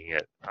embodying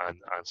it on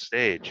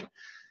stage.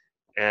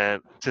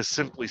 And to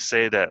simply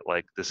say that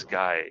like this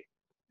guy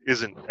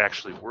isn't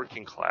actually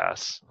working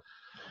class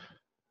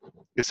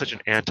is such an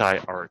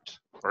anti-art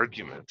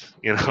argument.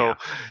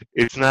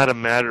 It's not a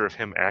matter of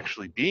him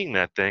actually being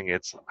that thing.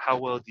 It's how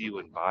well do you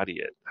embody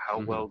it? How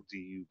well do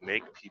you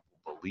make people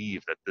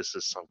believe that this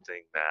is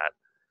something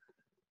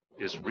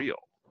that is real?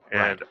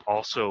 And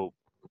also,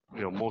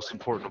 most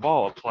important of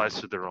all, applies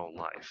to their own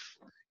life.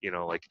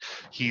 Like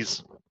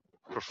he's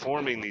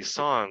performing these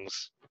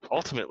songs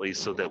ultimately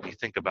so that we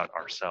think about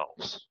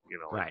ourselves,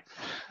 Right.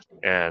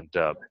 And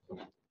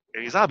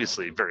he's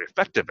obviously very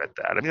effective at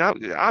that. I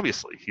mean,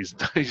 obviously he's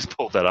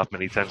pulled that off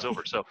many times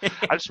over. So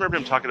I just remember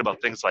him talking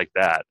about things like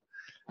that.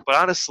 But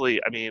honestly,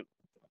 I mean,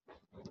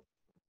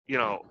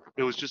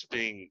 it was just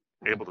being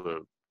able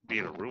to be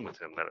in a room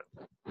with him that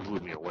blew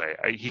me away.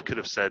 He could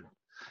have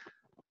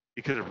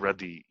read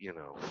the,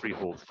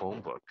 Freehold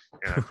phone book,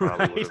 and I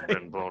probably would have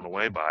been blown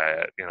away by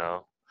it,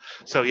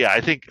 So yeah, I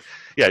think,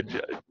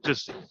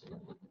 just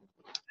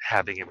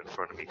having him in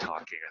front of me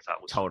talking, I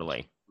thought was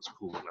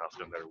cool enough,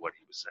 no matter what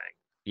he was saying.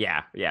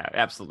 Yeah,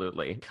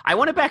 absolutely. I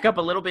want to back up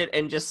a little bit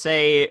and just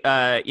say,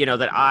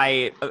 that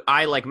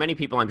I, like many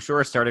people, I'm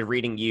sure, started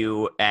reading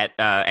you at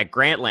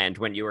Grantland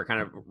when you were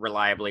kind of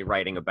reliably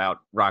writing about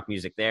rock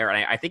music there.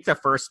 And I think the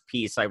first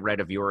piece I read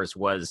of yours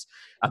was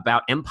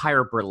about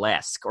Empire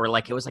Burlesque, or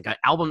like it was like an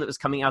album that was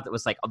coming out that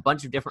was like a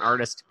bunch of different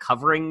artists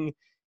covering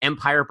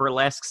Empire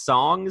Burlesque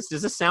songs.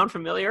 Does this sound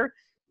familiar?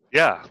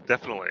 Yeah,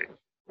 definitely.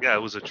 Yeah,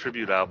 it was a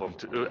tribute album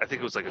I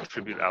think it was like a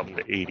tribute album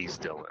to 80s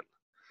Dylan.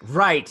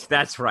 Right,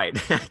 that's right.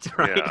 That's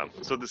right. Yeah.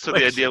 So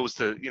the idea was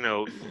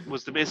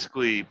to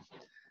basically,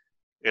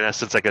 in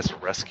essence, I guess,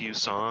 rescue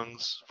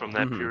songs from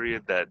that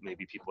period that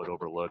maybe people had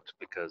overlooked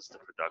because the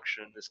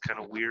production is kind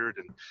of weird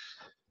and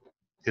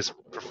his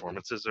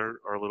performances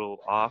are a little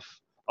off.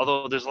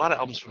 Although there's a lot of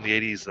albums from the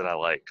 80s that I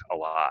like a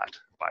lot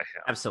by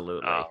him.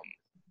 Absolutely.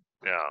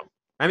 Yeah.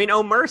 I mean,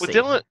 Oh Mercy. With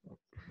Dylan,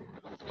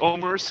 Oh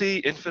Mercy,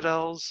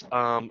 Infidels.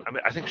 I mean,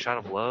 I think Shine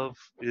of Love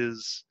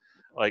is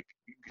like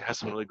has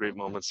some really great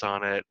moments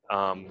on it.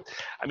 I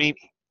mean,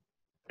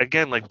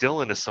 again, like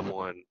Dylan is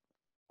someone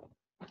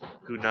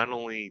who not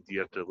only do you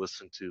have to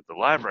listen to the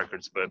live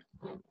records, but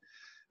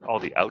all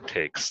the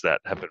outtakes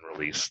that have been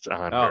released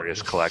on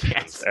various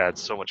collections add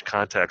so much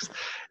context.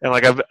 And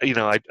like I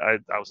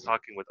was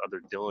talking with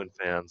other Dylan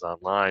fans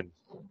online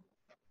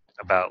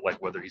about like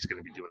whether he's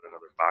going to be doing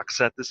another box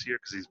set this year,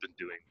 because he's been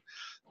doing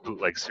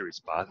bootleg series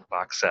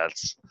box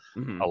sets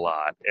a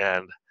lot,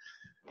 and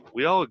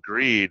we all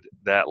agreed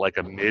that like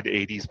a mid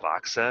 80s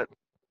box set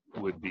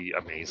would be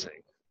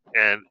amazing,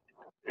 and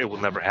it will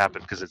never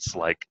happen because it's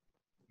like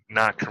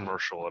not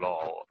commercial at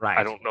all. Right.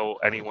 I don't know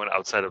anyone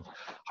outside of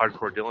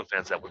hardcore Dylan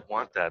fans that would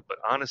want that, but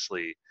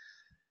honestly,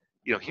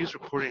 he was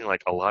recording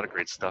like a lot of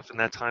great stuff in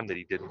that time that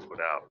he didn't put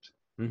out.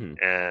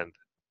 And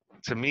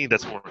to me,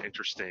 that's more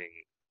interesting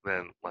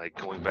than like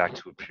going back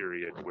to a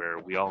period where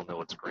we all know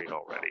it's great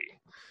already.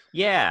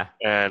 Yeah.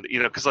 And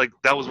because like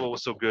that was what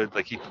was so good.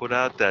 Like he put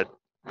out that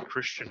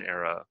Christian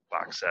era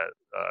box set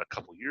a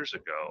couple years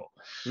ago,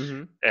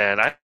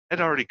 and I had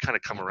already kind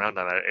of come around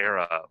on that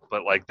era,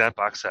 but like that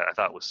box set I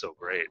thought was so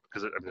great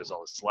because there's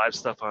all this live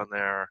stuff on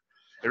there.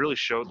 It really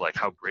showed like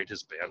how great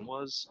his band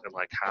was and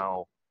like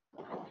how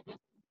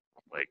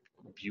like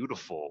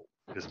beautiful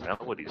his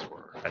melodies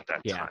were at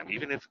that time.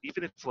 Even if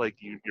like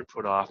you're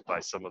put off by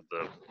some of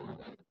the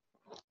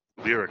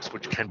lyrics,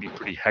 which can be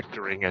pretty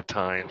hectoring at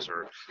times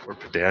or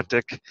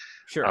pedantic.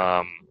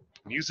 Sure.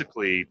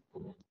 Musically,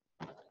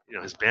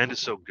 his band is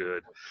so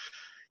good.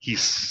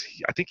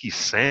 I think he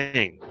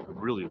sang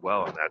really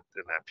well in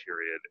that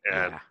period,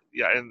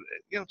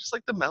 and just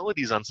like the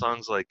melodies on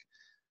songs like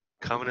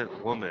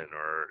 "Covenant Woman"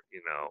 or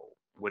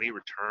 "When He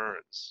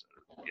Returns,"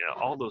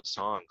 all those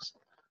songs.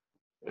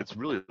 It's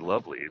really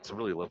lovely. It's a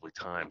really lovely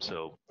time.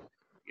 So,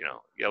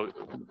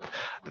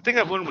 the thing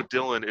I've learned with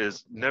Dylan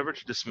is never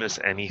to dismiss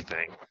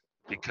anything,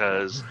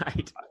 because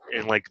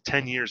in like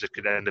 10 years it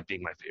could end up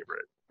being my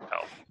favorite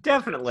album.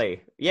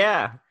 Definitely,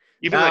 yeah.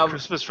 Even like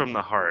Christmas from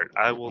the Heart,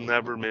 I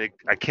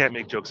can't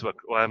make jokes about,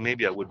 well,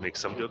 maybe I would make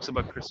some jokes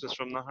about Christmas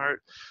from the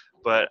Heart,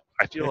 but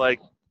I feel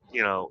like,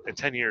 in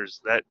 10 years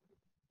that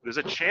there's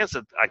a chance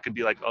that I could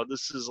be like, oh,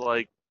 this is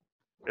like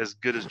as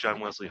good as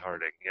John Wesley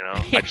Harding,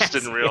 I just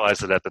didn't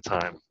realize it at the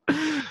time.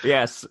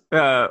 Yes.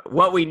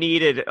 What we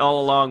needed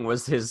all along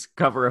was his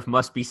cover of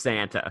Must Be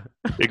Santa.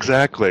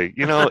 Exactly.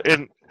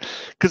 And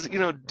because,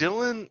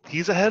 Dylan,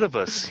 he's ahead of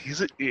us.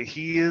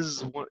 He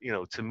is,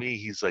 to me,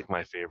 he's like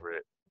my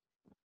favorite.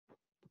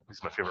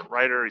 He's my favorite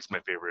writer. He's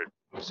my favorite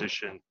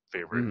musician,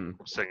 favorite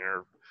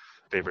singer,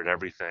 favorite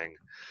everything.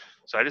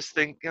 So I just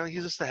think,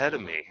 he's just ahead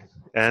of me.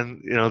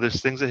 And,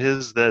 there's things of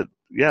his that,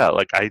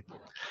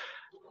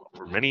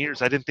 for many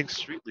years, I didn't think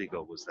Street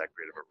Legal was that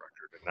great of a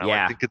record. And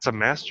now I think it's a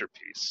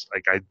masterpiece.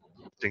 Like, I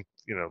think,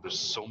 there's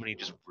so many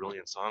just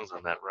brilliant songs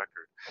on that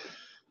record.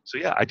 So,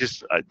 yeah,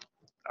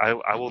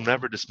 I will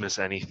never dismiss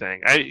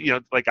anything.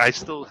 I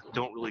still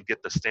don't really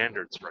get the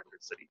Standards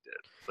records that he did.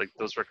 Like,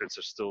 those records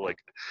are still like,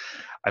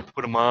 I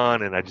put them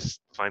on and I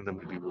just find them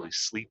to be really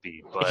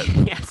sleepy. But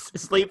yes,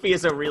 sleepy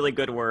is a really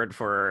good word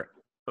for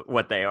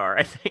what they are,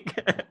 I think.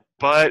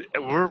 But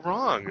we're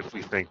wrong if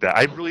we think that.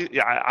 I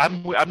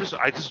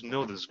just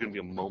know there's going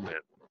to be a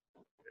moment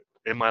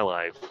in my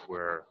life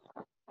where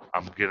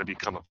I'm going to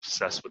become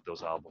obsessed with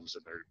those albums,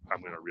 and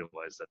I'm going to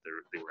realize that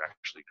they were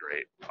actually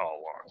great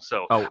all along.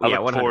 So I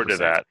look forward to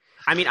that.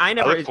 I mean, I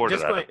never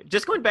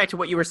just going back to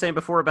what you were saying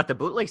before about the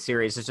bootleg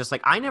series. It's just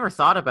like I never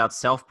thought about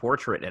Self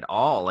Portrait at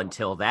all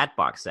until that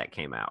box set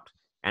came out,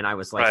 and I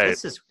was like,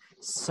 this is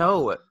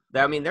so.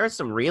 I mean, there's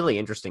some really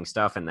interesting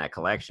stuff in that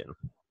collection.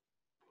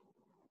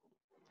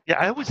 Yeah,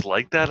 I always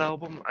liked that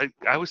album. I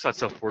always thought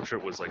Self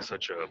Portrait was like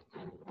such a.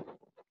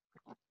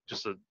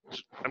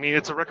 I mean,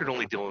 it's a record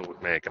only Dylan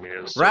would make. I mean,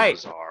 it was so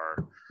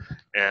bizarre,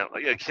 and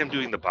like him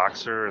doing the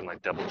boxer and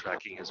like double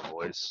tracking his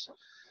voice,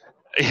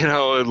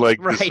 and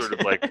like this sort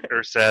of like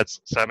ersatz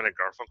Simon and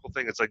Garfunkel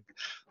thing. It's like,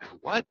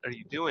 what are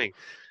you doing?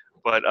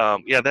 But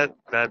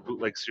that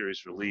bootleg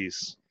series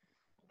release,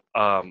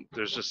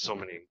 there's just so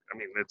many. I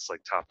mean, it's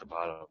like top to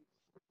bottom,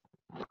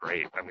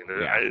 great. I mean,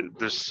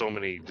 there's so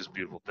many just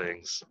beautiful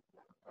things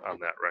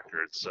on that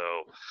record. So.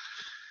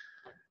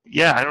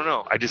 Yeah, I don't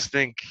know. I just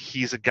think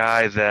he's a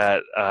guy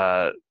that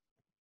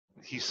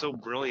he's so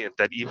brilliant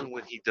that even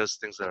when he does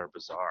things that are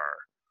bizarre,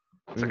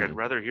 it's like I'd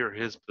rather hear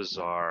his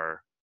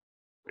bizarre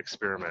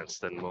experiments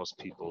than most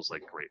people's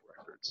like great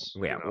records.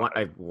 Yeah,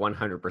 I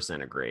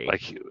 100% agree.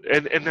 Like,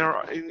 and there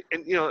are, and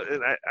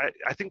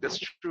I think that's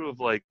true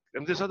of like,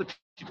 and there's other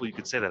people you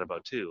could say that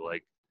about too.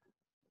 Like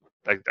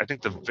I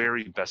think the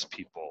very best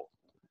people,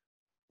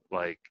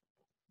 like,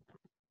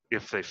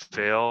 if they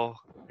fail,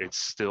 it's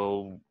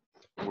still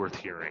worth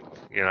hearing,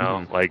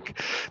 like,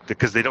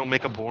 because they don't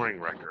make a boring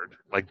record.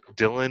 Like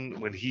Dylan,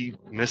 when he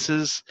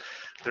misses,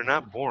 they're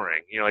not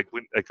boring. Like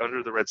when, like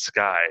Under the Red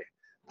Sky,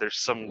 There's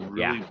some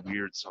really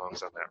weird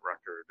songs on that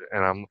record,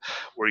 and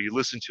where you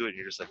listen to it and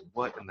you're just like,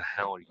 what in the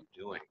hell are you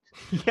doing?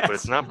 Yes. But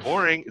it's not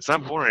boring. It's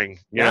not boring.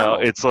 You know,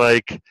 it's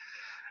like,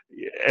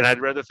 and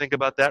I'd rather think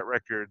about that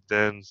record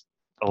than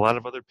a lot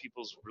of other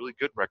people's really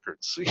good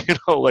records. You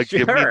know, like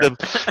give me them.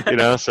 You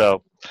know,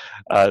 so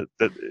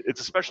it's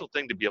a special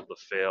thing to be able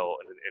to fail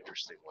in an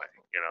interesting way.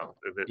 You know,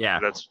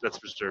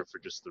 that's reserved for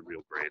just the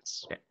real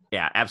greats.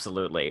 Yeah,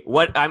 absolutely.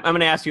 What I'm going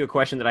to ask you a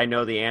question that I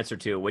know the answer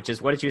to, which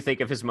is, what did you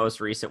think of his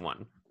most recent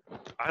one?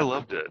 I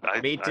loved it.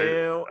 Me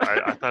too.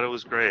 I thought it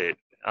was great.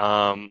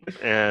 I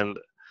mean,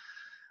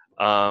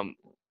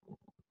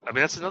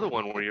 that's another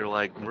one where you're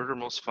like, Murder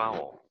Most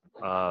Foul.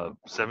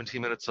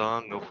 17-minute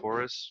song, no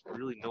chorus,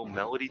 really no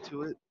melody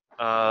to it.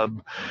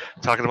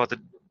 Talking about the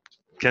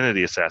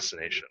Kennedy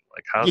assassination,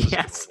 like how's this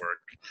going to work?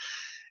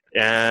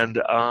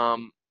 And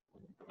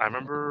I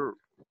remember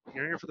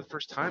hearing it for the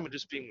first time and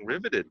just being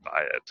riveted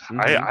by it.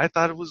 Mm-hmm. I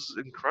thought it was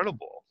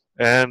incredible.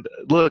 And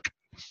look,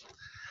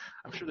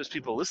 I'm sure there's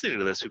people listening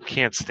to this who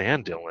can't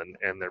stand Dylan,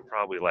 and they're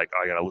probably like,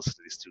 oh, I got to listen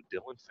to these two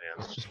Dylan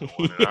fans just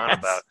going on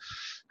about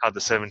how the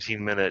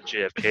 17-minute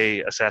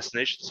JFK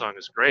assassination song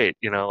is great.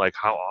 You know, like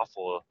how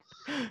awful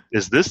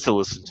is this to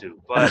listen to?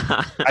 But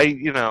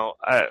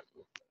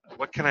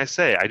what can I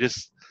say?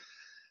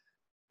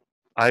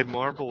 I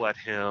marvel at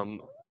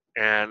him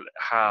and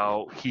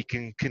how he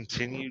can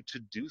continue to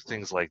do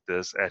things like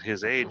this at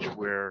his age,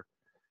 where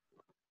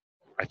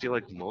I feel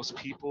like most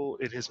people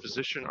in his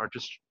position are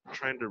just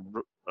trying to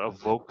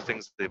evoke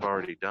things they've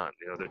already done.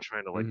 You know, they're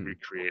trying to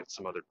recreate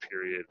some other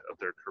period of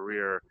their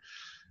career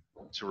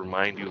to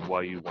remind you of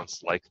why you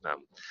once liked them.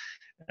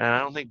 And I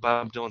don't think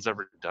Bob Dylan's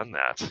ever done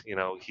that. You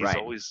know, he's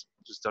always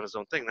just done his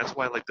own thing. That's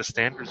why, like, the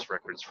Standards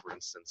records, for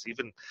instance,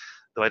 even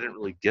though I didn't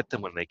really get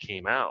them when they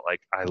came out,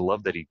 like, I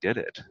love that he did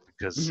it,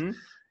 because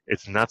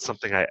it's not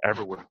something I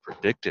ever would have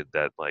predicted,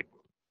 that, like,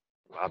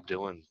 Bob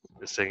Dylan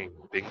is singing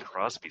Bing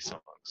Crosby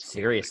songs.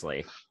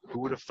 Seriously. Like, who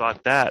would have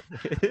thought that?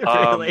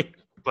 Really?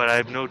 But I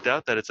have no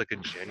doubt that it's like a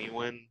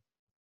genuine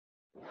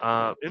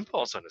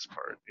impulse on his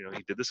part. You know,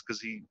 he did this because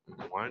he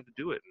wanted to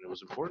do it, and it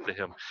was important to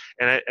him.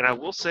 And I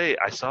will say,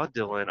 I saw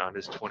Dylan on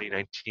his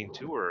 2019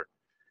 tour,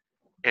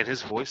 and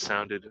his voice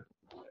sounded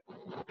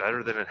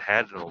better than it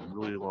had in a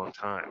really long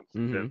time.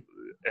 And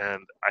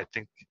I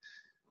think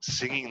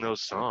singing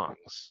those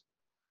songs,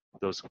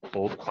 those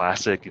old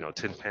classic, you know,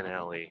 Tin Pan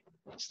Alley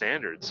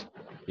standards,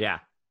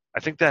 I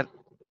think that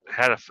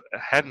had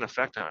an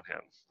effect on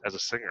him as a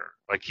singer.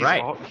 Like,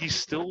 he's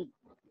still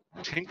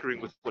tinkering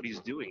with what he's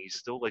doing. He's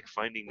still, like,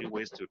 finding new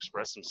ways to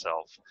express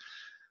himself.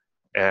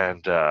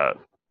 And I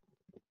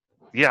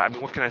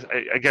mean, what can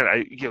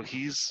I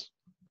he's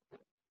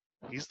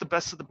the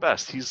best of the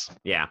best. He's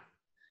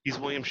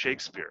William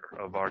Shakespeare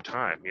of our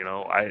time. You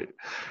know,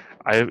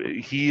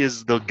 he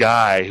is the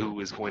guy who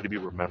is going to be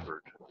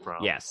remembered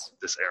from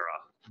this era.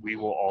 We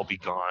will all be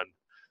gone,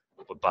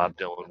 but Bob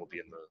Dylan will be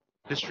in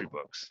the history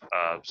books.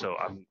 So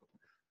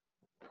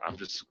I'm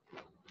just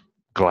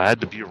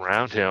glad to be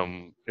around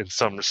him in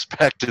some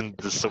respect and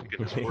to soak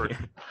in his work.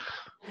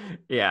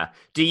 Yeah.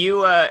 Do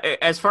you,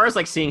 as far as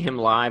like seeing him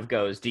live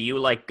goes, do you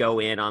like go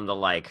in on the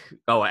like,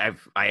 oh,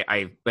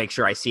 I make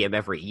sure I see him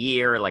every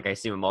year, like I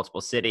see him in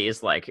multiple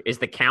cities? Like, is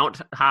the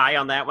count high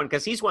on that one?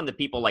 Because he's one that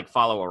people like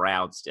follow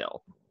around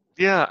still.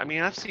 Yeah, I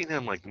mean, I've seen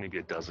him like maybe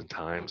a dozen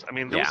times. I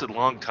mean, there was a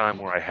long time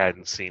where I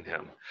hadn't seen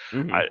him.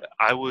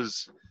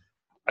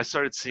 I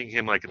started seeing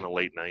him like in the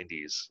late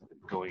 90s,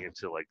 going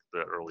into like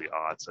the early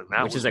aughts, and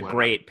that which is a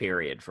great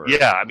period for.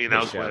 Yeah, I mean,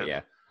 that was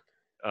when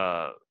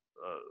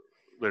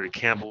Larry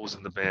Campbell was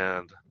in the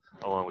band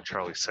along with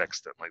Charlie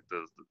Sexton. Like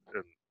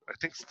and I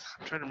think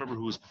I'm trying to remember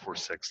who was before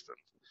Sexton,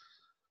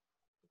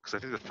 because I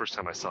think the first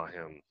time I saw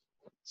him,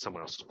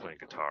 someone else was playing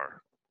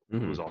guitar,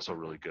 who was also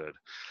really good.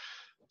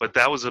 But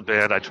that was a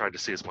band I tried to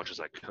see as much as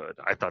I could.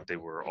 I thought they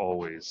were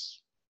always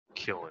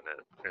killing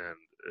it, and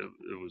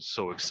it was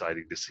so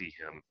exciting to see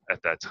him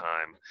at that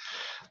time.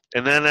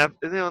 And then,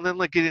 then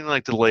like getting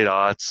like the late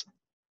aughts,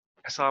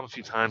 I saw him a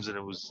few times, and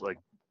it was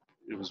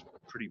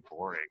pretty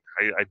boring.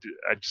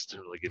 I just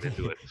didn't really get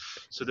into it.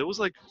 So there was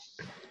like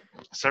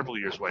several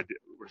years where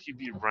he'd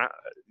be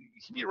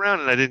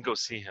around, and I didn't go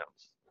see him.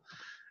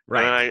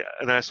 Right.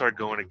 And then I started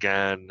going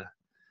again.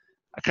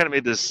 I kind of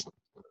made this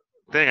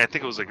thing. I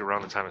think it was like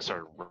around the time I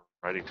started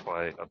writing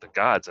Twilight of the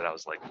Gods, that I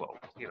was like, well,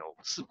 you know,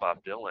 this is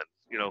Bob Dylan.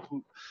 You know,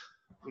 who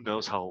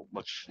knows how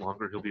much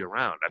longer he'll be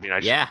around. I mean, I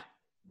should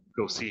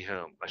go see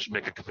him. I should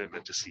make a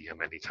commitment to see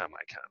him anytime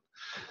I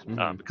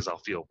can, because I'll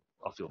feel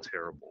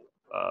terrible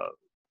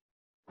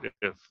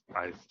if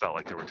I felt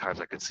like there were times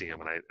I could see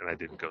him and I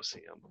didn't go see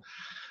him.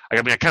 I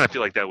mean, I kind of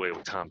feel like that way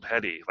with Tom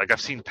Petty. Like, I've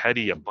seen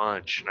Petty a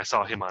bunch, and I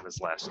saw him on his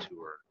last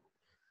tour.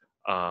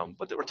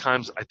 But there were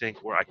times, I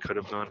think, where I could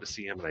have gone to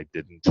see him and I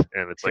didn't.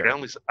 And it's like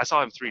I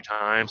saw him 3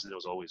 times, and it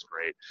was always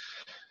great.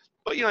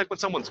 But, you know, like when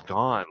someone's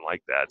gone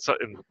like that, so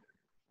and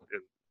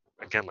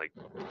again, like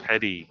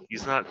Petty,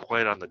 he's not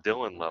quite on the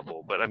Dylan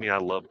level, but I mean, I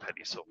love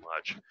Petty so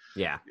much.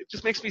 Yeah, it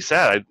just makes me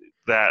sad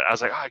that I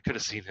was like, oh, I could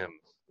have seen him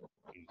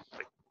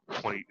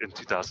in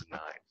 2009,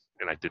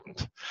 and I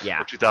didn't.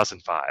 Yeah. Or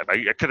 2005.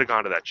 I could have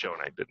gone to that show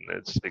and I didn't.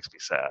 It just makes me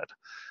sad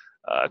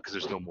because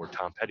there's no more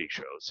Tom Petty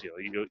shows.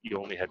 You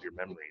only have your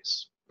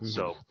memories. Mm-hmm.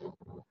 So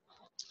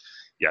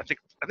yeah,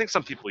 I think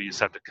some people you just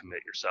have to commit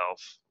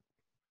yourself.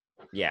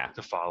 Yeah.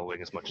 To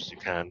following as much as you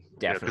can.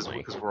 Definitely.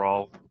 Because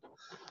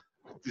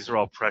these are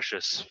all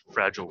precious,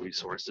 fragile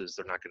resources.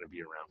 They're not going to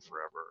be around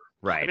forever.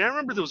 Right. I mean, I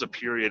remember there was a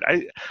period.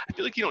 I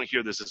feel like you don't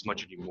hear this as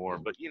much anymore.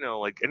 But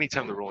like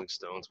anytime the Rolling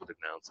Stones would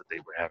announce that they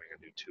were having a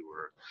new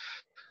tour,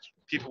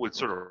 people would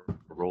sort of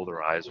roll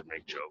their eyes or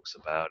make jokes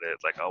about it,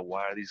 like, "Oh,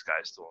 why are these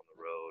guys still on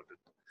the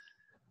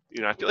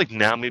road?" I feel like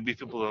now maybe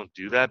people don't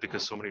do that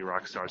because so many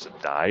rock stars have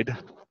died.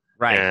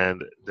 Right.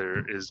 And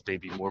there is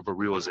maybe more of a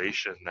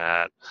realization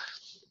that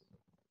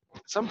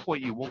at some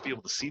point you won't be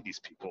able to see these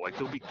people. Like,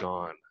 they'll be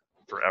gone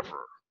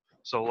forever.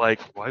 So, like,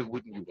 why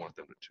wouldn't you want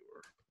them to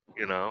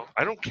tour?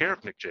 I don't care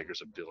if Mick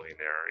Jagger's a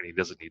billionaire and he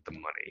doesn't need the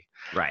money.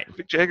 Right.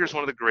 Mick Jagger's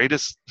one of the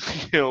greatest,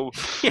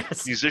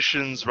 yes.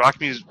 musicians, rock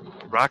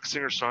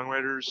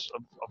singer-songwriters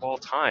of all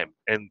time.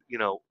 And,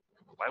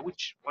 why would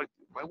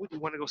you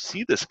want to go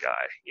see this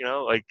guy?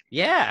 Like,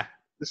 yeah.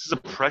 This is a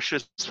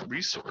precious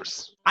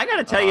resource. I got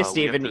to tell you,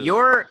 Stephen,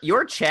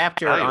 your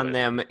chapter on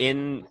them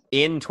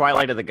in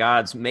Twilight of the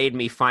Gods made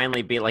me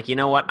finally be like, you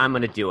know what? I'm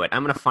going to do it.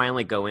 I'm going to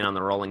finally go in on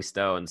the Rolling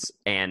Stones,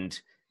 and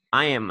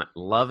I am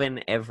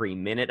loving every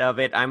minute of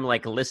it. I'm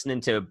like listening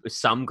to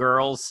Some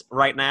Girls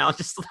right now,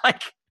 just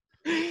like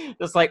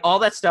all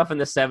that stuff in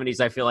the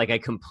 70s. I feel like I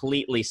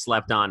completely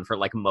slept on for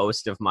like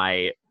most of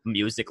my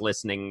music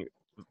listening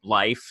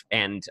life,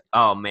 and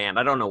oh man,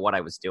 I don't know what I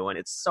was doing.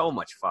 It's so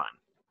much fun.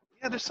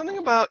 Yeah, there's something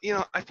about,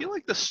 I feel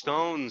like the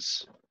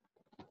Stones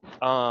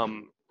are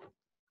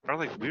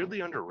like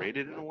weirdly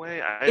underrated in a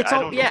way. I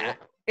don't know.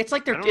 It's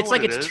like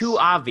it's too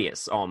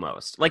obvious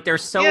almost. Like they're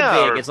so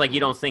big, it's like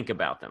you don't think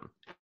about them.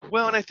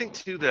 Well, and I think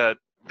too that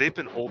they've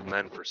been old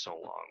men for so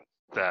long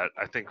that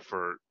I think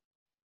for,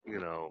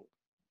 a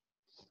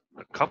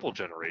couple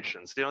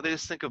generations, they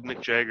just think of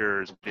Mick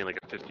Jagger as being like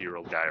a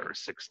 50-year-old guy or a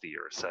 60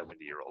 or a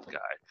 70-year-old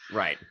guy.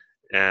 Right.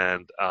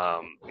 And,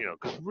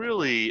 because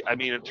really, I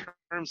mean, in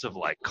terms of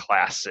like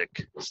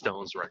classic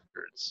Stones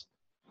records,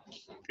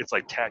 it's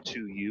like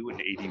Tattoo You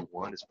in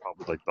 '81 is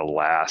probably like the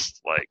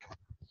last like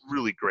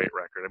really great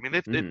record. I mean,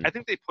 I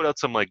think they put out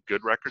some like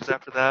good records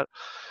after that,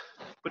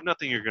 but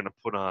nothing you're going to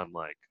put on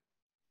like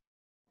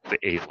the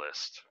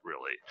A-list,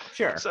 really.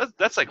 Sure. So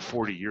that's like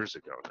 40 years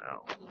ago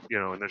now,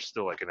 and they're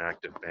still like an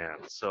active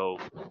band. So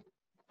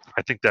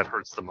I think that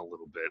hurts them a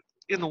little bit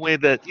in the way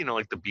that,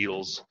 like the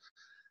Beatles,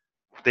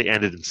 they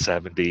ended in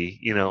 70,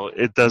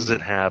 it doesn't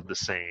have the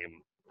same,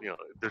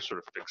 they're sort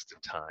of fixed in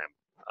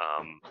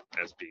time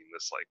as being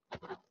this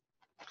like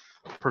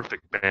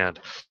perfect band.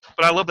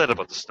 But I love that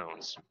about the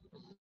Stones.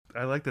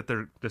 I like that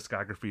their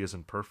discography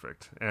isn't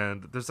perfect.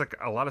 And there's like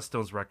a lot of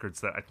Stones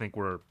records that I think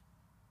were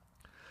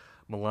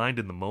maligned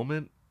in the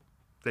moment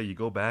that you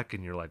go back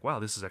and you're like, wow,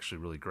 this is actually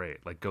really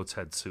great. Like Goat's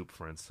Head Soup,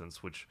 for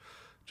instance, which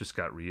just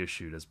got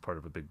reissued as part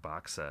of a big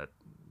box set.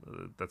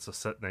 That's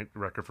a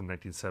record from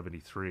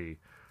 1973.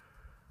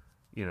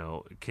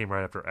 It came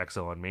right after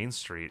XL on Main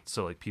Street.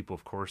 So, like, people,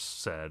 of course,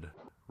 said,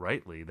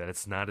 rightly, that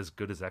it's not as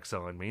good as XL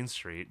on Main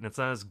Street. And it's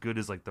not as good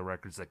as, like, the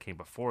records that came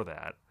before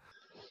that.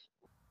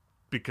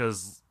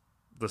 Because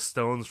the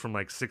Stones from,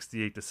 like,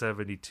 68 to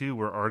 72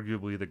 were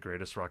arguably the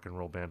greatest rock and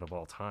roll band of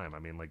all time. I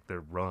mean, like, their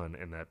run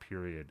in that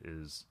period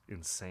is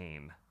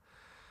insane.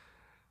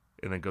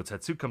 And then Goat's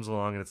Head Soup comes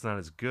along, and it's not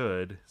as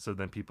good. So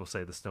then people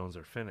say the Stones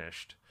are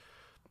finished.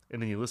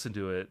 And then you listen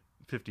to it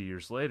 50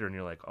 years later and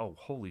you're like, oh,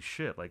 holy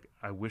shit, like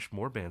I wish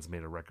more bands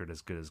made a record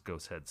as good as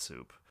Goat's Head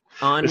Soup.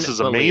 This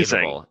is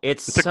amazing.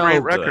 It's so a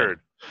great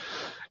record.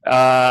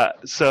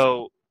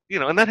 So,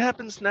 and that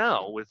happens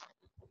now with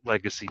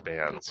legacy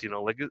bands,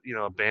 like,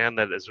 a band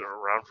that is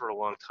around for a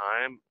long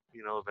time,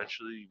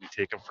 eventually we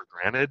take them for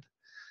granted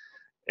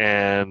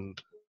and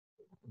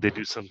they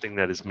do something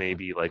that is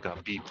maybe like a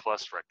B+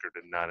 record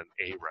and not an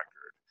A record.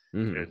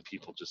 And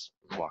people just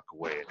walk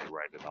away and they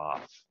write it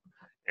off.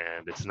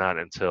 And it's not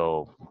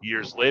until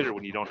years later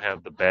when you don't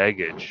have the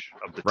baggage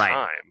of the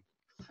time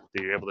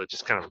that you're able to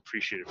just kind of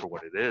appreciate it for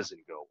what it is and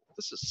go,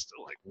 this is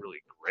still like really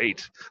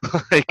great.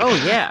 Like, oh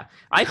yeah,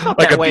 I felt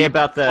that way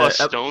about the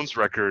Stones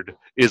record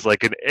is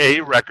like an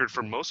A record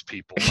for most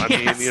people.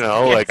 I mean,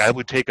 like I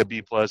would take a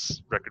B+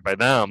 record by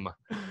them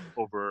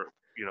over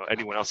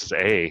anyone else's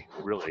A,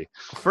 really.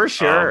 For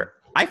sure.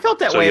 I felt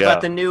that way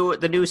about the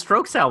new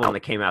Strokes album that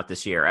came out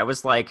this year. I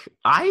was like,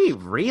 I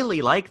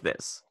really like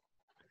this.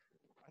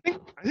 I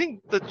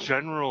think the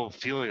general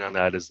feeling on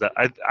that is that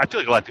I feel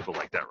like a lot of people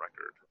like that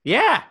record.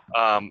 Yeah.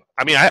 I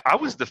mean, I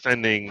was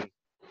defending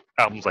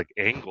albums like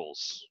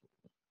Angles,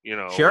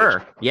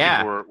 Sure.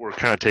 Yeah. We're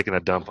kind of taking a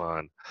dump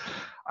on.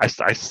 I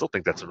still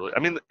think that's I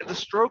mean, the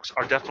Strokes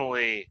are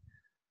definitely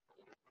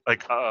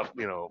like, I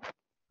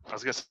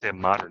was going to say a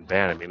modern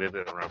band. I mean, they've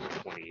been around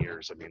for 20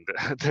 years. I mean,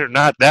 they're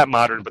not that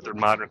modern, but they're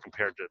modern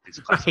compared to these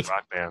classic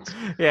rock bands.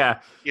 Yeah.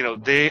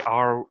 They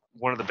are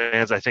one of the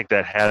bands I think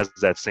that has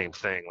that same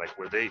thing, like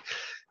where they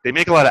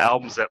make a lot of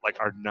albums that like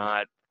are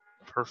not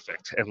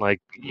perfect, and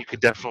like you could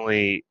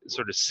definitely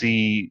sort of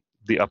see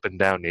the up and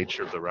down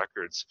nature of the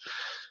records.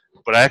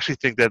 But I actually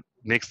think that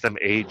makes them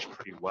age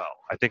pretty well.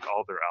 I think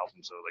all their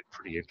albums are like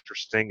pretty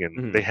interesting,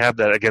 and they have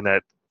that again,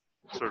 that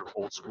sort of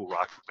old school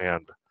rock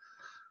band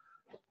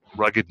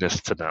ruggedness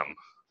to them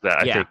that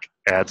I think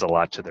adds a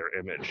lot to their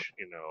image,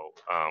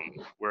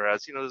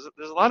 whereas,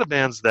 there's a lot of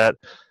bands that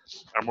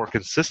are more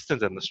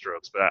consistent than the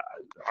Strokes, but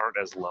aren't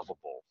as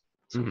lovable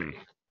to me.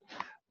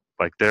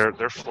 Like their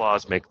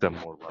flaws make them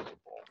more lovable.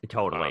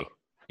 Totally.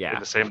 In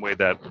the same way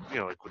that,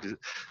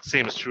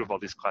 same is true of all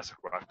these classic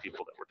rock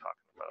people that we're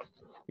talking about.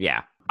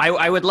 Yeah.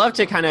 I would love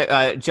to kind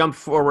of jump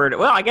forward.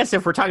 Well, I guess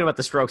if we're talking about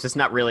the Strokes, it's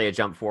not really a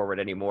jump forward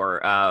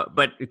anymore.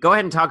 But go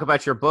ahead and talk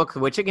about your book,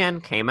 which, again,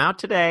 came out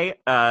today.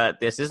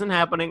 This isn't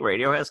happening.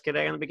 Radio has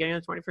today in the beginning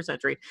of the 21st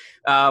century.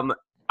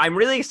 I'm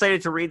really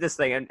excited to read this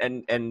thing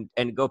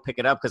and go pick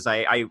it up because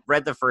I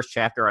read the first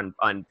chapter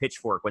on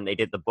Pitchfork when they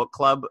did the book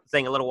club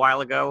thing a little while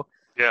ago.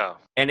 Yeah.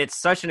 And it's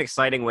such an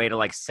exciting way to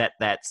like set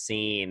that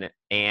scene.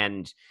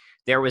 And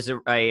there was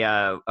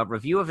a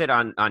review of it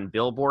on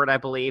Billboard, I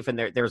believe, and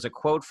there's a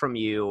quote from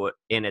you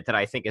in it that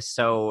I think is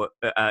so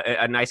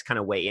a nice kind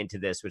of way into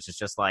this, which is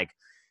just like,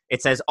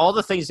 it says, all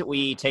the things that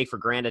we take for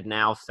granted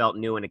now felt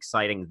new and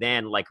exciting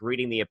then, like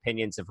reading the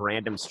opinions of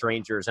random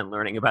strangers and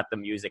learning about the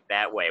music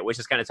that way, which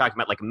is kind of talking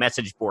about like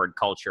message board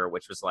culture,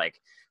 which was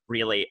like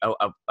really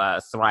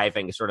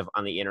thriving sort of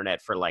on the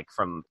internet for like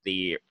from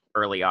the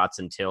early aughts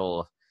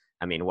until,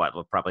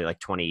 probably like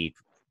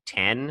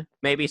 2010,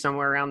 maybe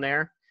somewhere around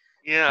there.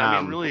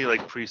 Yeah, really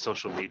like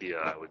pre-social media,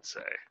 I would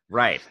say.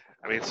 Right.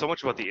 So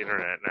much about the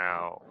internet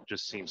now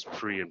just seems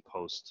pre and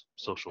post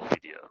social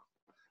media,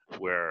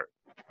 where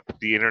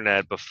the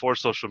internet before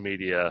social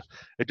media,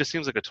 it just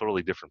seems like a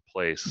totally different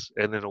place.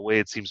 And in a way,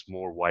 it seems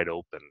more wide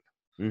open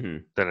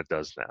than it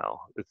does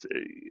now. It's,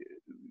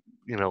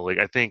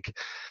 I think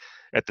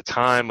at the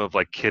time of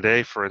like Kid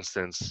A, for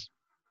instance,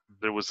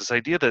 there was this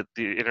idea that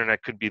the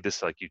internet could be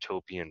this like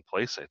utopian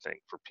place, I think,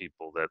 for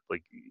people that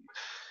like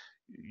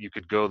you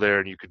could go there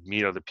and you could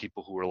meet other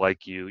people who were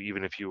like you,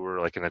 even if you were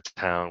like in a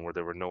town where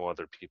there were no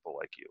other people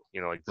like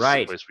you. Like this is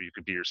a place where you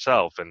could be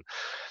yourself and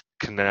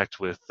connect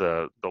with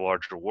the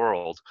larger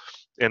world.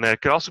 And that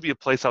it could also be a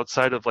place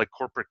outside of like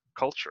corporate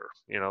culture,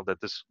 that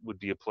this would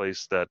be a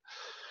place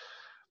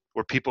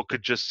where people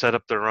could just set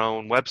up their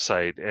own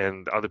website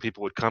and other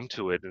people would come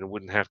to it, and it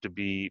wouldn't have to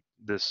be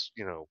this,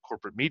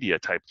 corporate media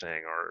type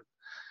thing.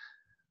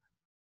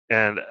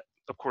 And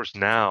of course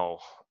now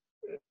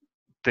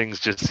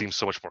things just seem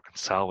so much more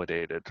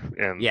consolidated,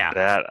 and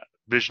that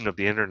vision of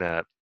the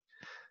internet,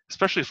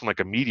 especially from like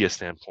a media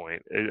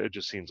standpoint, it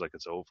just seems like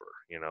it's over,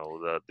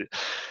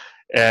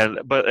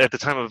 but at the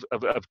time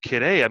of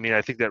Kid A,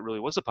 I think that really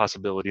was a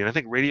possibility, and I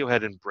think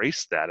Radiohead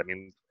embraced that.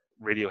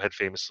 Radiohead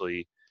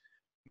famously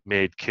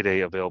made Kid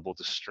A available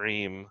to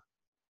stream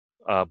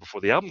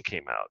before the album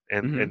came out,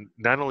 and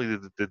not only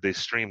did they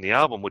stream the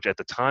album, which at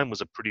the time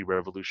was a pretty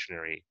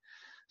revolutionary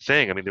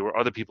thing. There were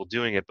other people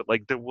doing it, but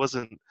like there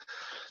wasn't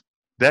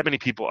that many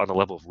people on the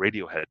level of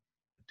Radiohead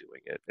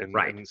doing it,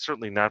 and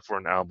certainly not for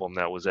an album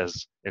that was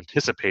as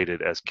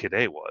anticipated as Kid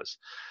A was.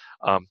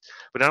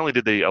 But not only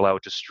did they allow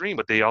it to stream,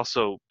 but they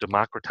also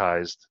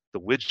democratized the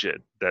widget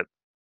that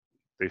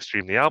they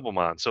streamed the album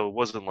on. So it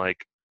wasn't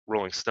like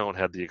Rolling Stone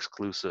had the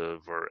exclusive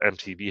or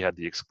MTV had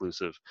the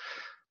exclusive.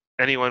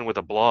 Anyone with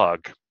a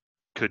blog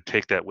could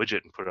take that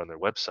widget and put it on their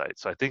website.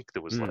 So I think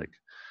there was like,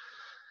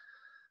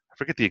 I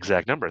forget the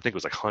exact number. I think it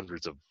was like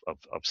hundreds of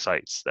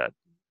sites that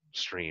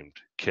streamed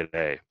Kid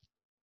A.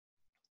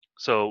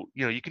 So,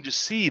 you can just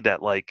see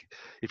that, like,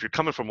 if you're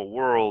coming from a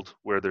world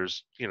where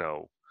there's,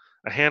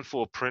 a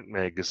handful of print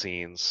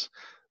magazines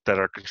that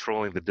are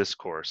controlling the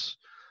discourse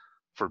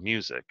for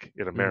music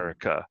in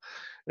America,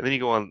 and then you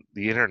go on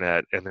the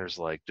internet and there's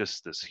like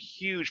just this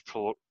huge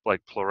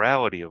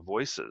plurality of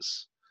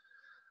voices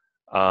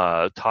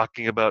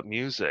talking about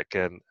music,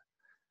 and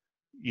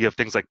you have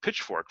things like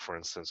Pitchfork, for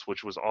instance,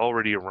 which was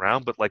already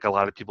around, but like a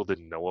lot of people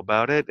didn't know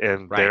about it.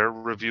 And their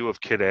review of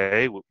Kid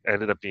A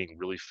ended up being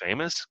really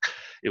famous.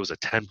 It was a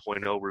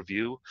 10.0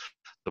 review.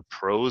 The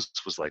prose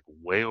was like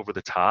way over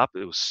the top.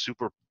 It was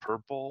super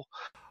purple.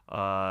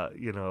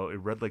 It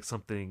read like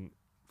something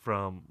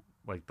from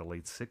like the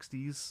late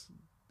 60s,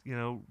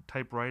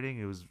 type writing.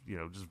 It was,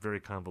 just very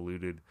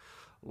convoluted,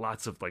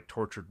 lots of like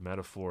tortured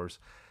metaphors.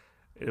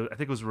 I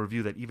think it was a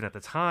review that even at the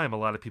time, a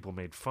lot of people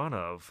made fun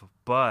of,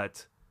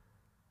 but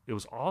it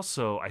was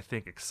also, I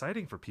think,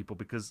 exciting for people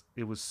because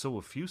it was so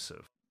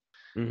effusive.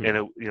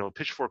 And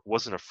Pitchfork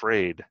wasn't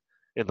afraid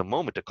in the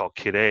moment to call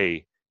Kid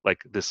A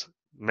like this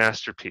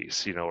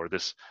masterpiece, or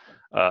this,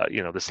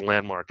 this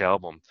landmark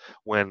album,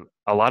 when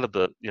a lot of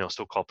the,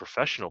 so-called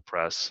professional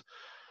press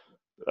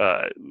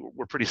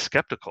were pretty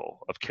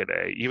skeptical of Kid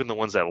A. Even the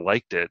ones that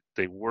liked it,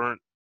 they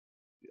weren't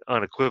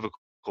unequivocal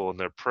in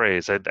their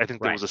praise. I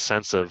think there was a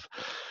sense of,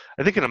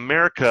 I think in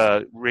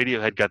America,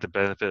 Radiohead got the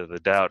benefit of the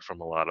doubt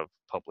from a lot of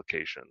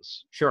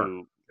publications. Sure.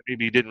 Who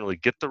maybe didn't really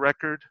get the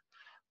record,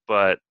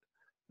 but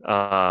they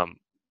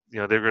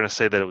were going to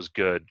say that it was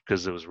good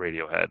because it was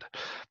Radiohead.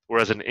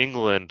 Whereas in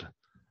England,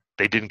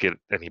 they didn't get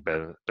any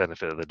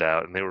benefit of the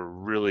doubt, and they were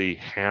really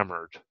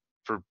hammered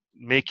for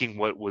making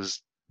what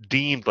was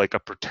deemed like a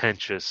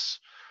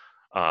pretentious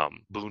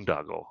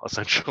boondoggle,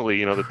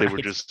 essentially. That they were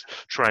Right. just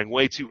trying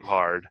way too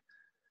hard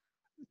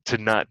to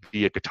not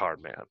be a guitar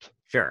band.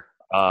 Sure.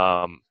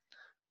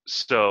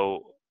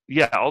 So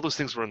yeah, all those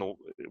things were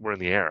in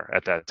the air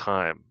at that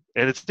time.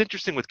 And it's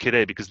interesting with Kid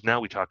A because now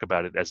we talk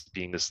about it as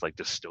being this like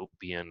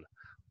dystopian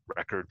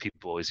record.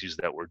 People always use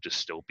that word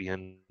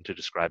dystopian to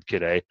describe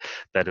Kid A,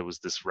 that it was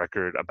this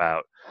record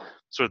about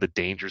sort of the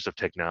dangers of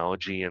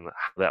technology and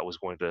how that was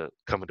going to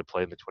come into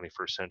play in the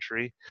 21st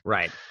century.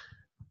 Right.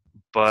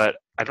 But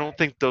I don't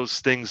think those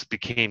things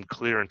became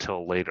clear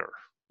until later.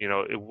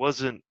 It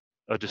wasn't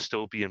a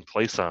dystopian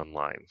place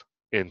online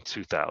in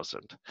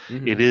 2000.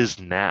 Mm-hmm. It is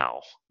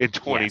now in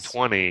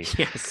 2020.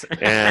 Yes.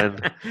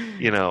 And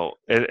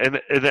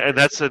and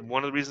that's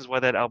one of the reasons why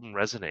that album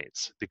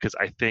resonates, because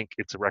I think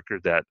it's a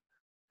record that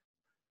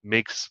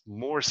makes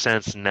more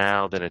sense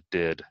now than it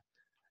did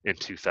in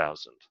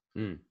 2000.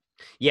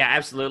 Yeah,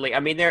 absolutely. I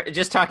mean, they're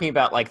just talking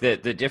about like the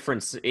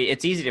difference.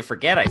 It's easy to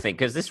forget, I think,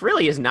 because this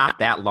really is not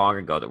that long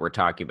ago that we're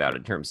talking about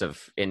in terms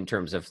of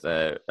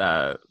the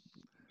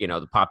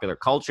the popular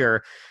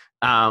culture.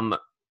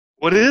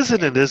 What is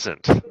and it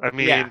isn't. I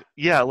mean,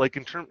 yeah, like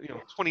in terms,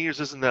 20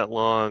 years isn't that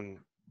long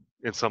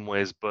in some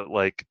ways, but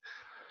like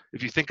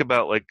if you think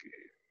about like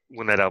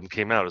when that album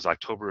came out, it was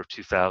October of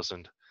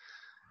 2000.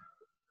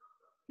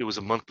 It was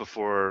a month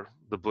before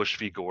the Bush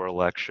v. Gore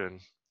election,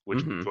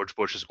 which George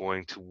Bush is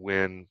going to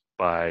win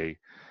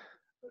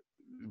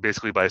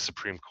basically by a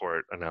Supreme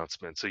Court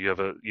announcement. So you have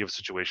a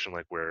situation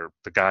like where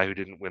the guy who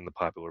didn't win the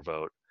popular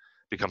vote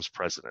becomes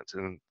president.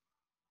 And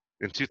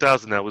in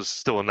 2000, that was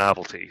still a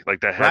novelty.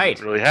 Like that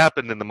hadn't really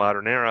happened in the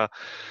modern era.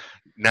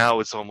 Now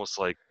it's almost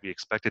like we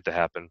expect it to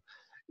happen.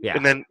 Yeah.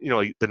 And then,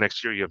 the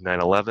next year you have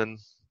 9/11,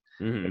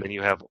 and then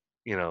you have,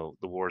 the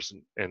wars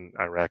in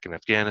Iraq and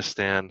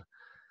Afghanistan,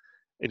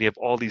 and you have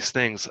all these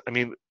things. I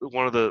mean,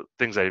 one of the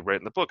things I write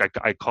in the book,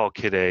 I call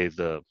Kid A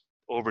the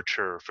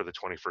overture for the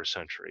 21st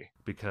century.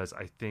 Because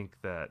I think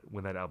that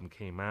when that album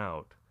came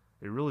out,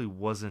 it really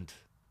wasn't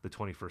the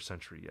 21st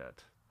century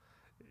yet.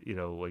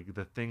 Like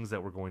the things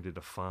that were going to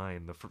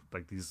define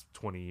these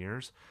 20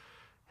 years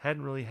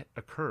hadn't really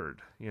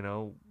occurred.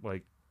 The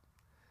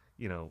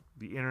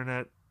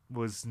internet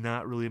was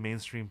not really a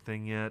mainstream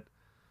thing yet.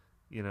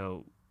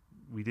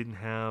 We didn't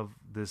have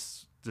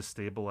this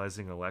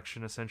destabilizing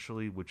election,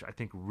 essentially, which I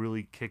think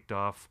really kicked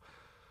off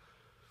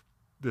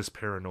this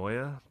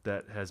paranoia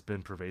that has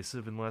been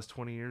pervasive in the last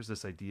 20 years.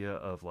 This idea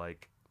of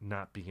like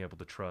not being able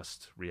to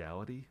trust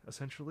reality,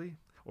 essentially,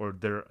 or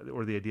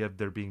the idea of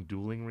there being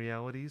dueling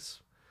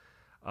realities.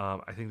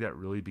 I think that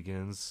really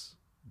begins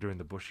during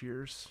the Bush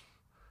years,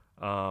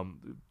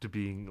 to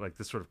being like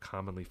this sort of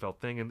commonly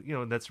felt thing.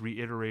 And, that's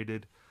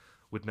reiterated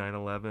with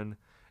 9/11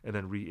 and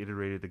then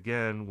reiterated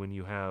again when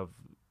you have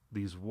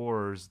these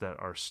wars that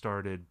are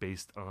started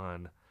based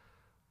on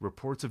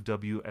reports of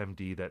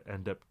WMD that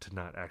end up to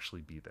not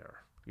actually be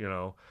there,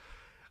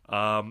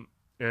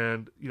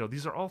 and,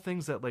 these are all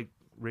things that like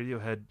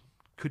Radiohead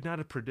could not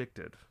have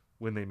predicted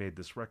when they made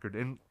this record.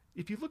 And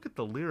if you look at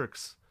the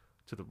lyrics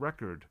to the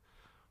record,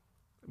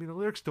 I mean, the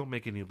lyrics don't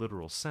make any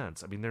literal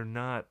sense. I mean, they're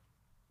not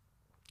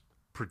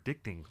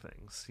predicting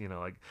things,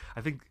 like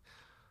I think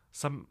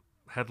some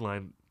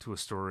headline to a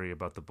story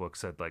about the book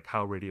said like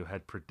how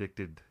Radiohead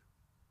predicted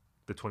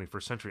the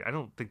 21st century. I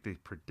don't think they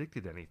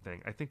predicted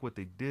anything. I think what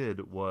they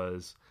did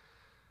was,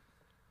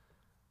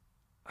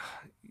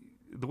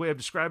 the way I've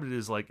described it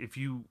is like if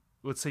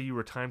let's say you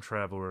were a time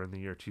traveler in the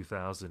year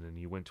 2000 and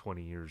you went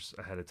 20 years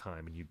ahead of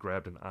time and you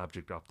grabbed an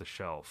object off the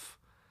shelf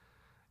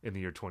in the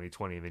year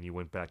 2020, and then you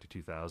went back to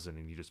 2000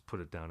 and you just put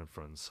it down in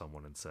front of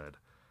someone and said,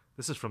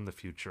 this is from the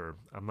future.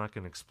 I'm not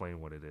going to explain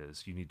what it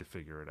is. You need to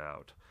figure it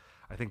out.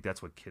 I think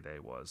that's what Kid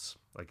A was.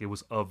 Like, it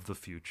was of the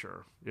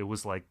future. It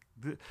was like,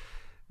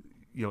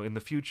 in the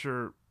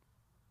future,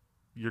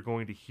 you're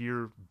going to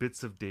hear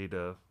bits of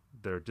data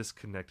that are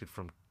disconnected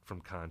from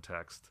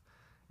context,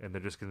 and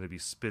they're just going to be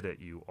spit at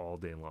you all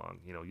day long.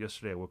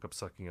 Yesterday I woke up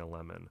sucking a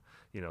lemon.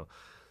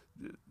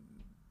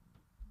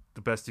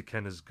 The best you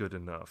can is good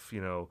enough.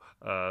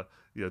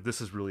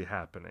 This is really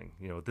happening.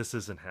 This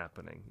isn't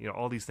happening.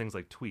 All these things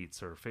like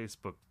tweets or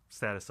Facebook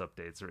status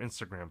updates or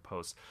Instagram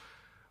posts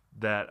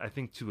that I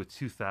think to a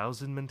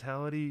 2000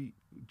 mentality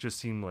just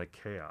seem like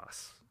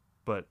chaos.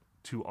 But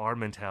to our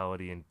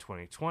mentality in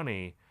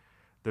 2020,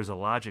 there's a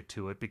logic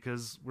to it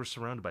because we're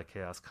surrounded by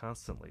chaos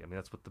constantly. I mean,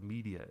 that's what the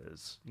media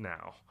is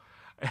now.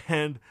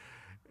 And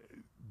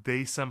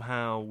they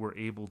somehow were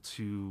able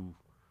to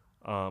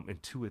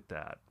intuit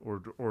that,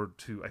 or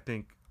to, I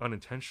think,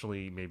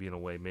 unintentionally, maybe in a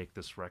way, make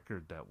this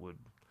record that would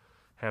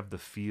have the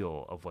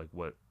feel of like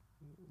what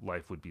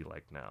life would be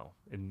like now,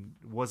 and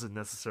it wasn't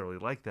necessarily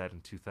like that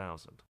in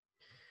 2000.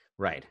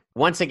 Right.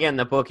 Once again,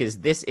 the book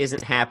is This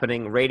Isn't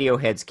Happening,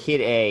 Radiohead's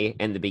Kid A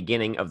and the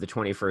Beginning of the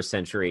 21st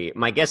Century.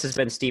 My guest has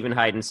been Steven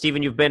Hyden.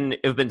 Steven, you've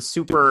been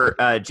super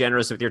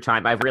generous with your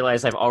time. I've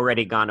realized I've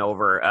already gone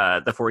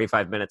over the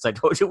 45 minutes I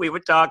told you we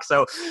would talk,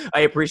 so I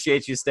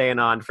appreciate you staying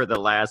on for the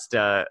last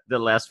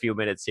few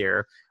minutes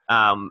here.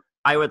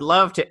 I would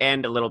love to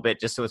end a little bit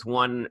just with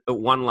one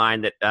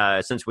line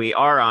that since we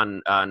are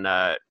on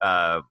a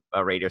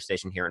radio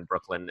station here in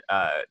Brooklyn,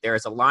 there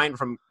is a line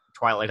from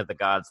Twilight of the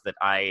Gods that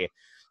I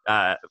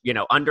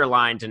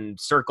underlined and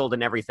circled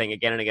and everything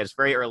again and again. It's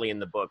very early in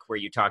the book where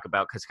you talk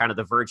about kind of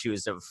the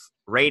virtues of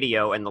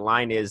radio. And the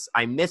line is,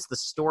 I miss the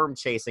storm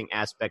chasing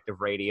aspect of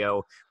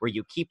radio where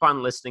you keep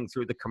on listening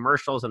through the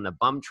commercials and the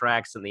bum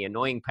tracks and the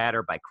annoying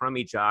patter by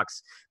crummy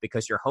jocks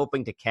because you're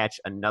hoping to catch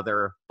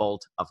another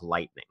bolt of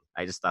lightning.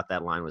 I just thought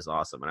that line was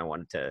awesome. And I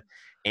wanted to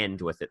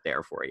end with it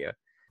there for you.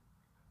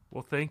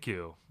 Well, thank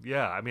you.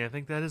 Yeah. I mean, I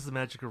think that is the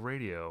magic of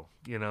radio,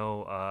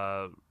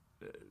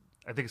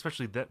 I think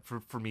especially that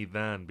for me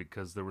then,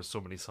 because there were so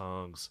many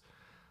songs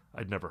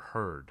I'd never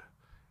heard,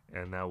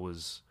 and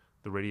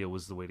the radio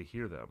was the way to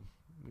hear them.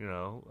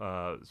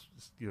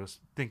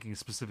 Thinking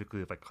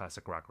specifically of like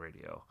classic rock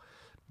radio,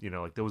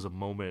 like there was a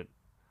moment,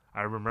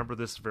 I remember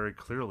this very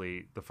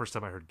clearly, the first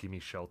time I heard "Gimme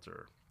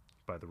Shelter"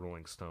 by the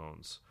Rolling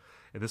Stones,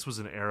 and this was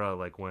an era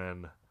like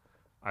when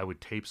I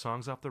would tape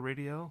songs off the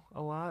radio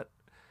a lot,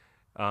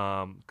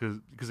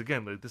 because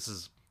again, like, this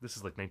is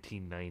like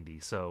 1990,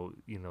 so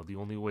the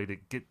only way to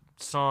get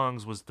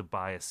songs was to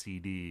buy a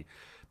CD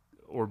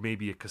or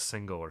maybe a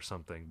single or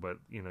something, but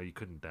you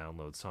couldn't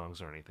download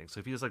songs or anything. So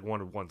if you just like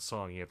wanted one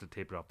song, you have to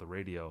tape it off the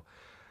radio.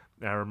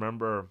 And I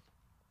remember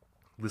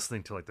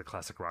listening to like the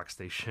classic rock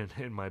station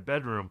in my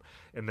bedroom,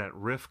 and that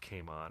riff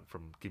came on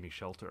from "Gimme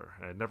Shelter,"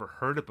 and I'd never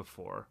heard it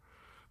before,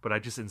 but I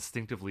just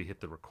instinctively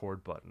hit the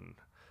record button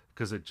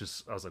because I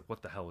was like,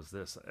 what the hell is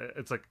this?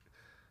 It's like,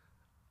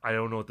 I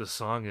don't know what this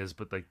song is,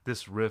 but like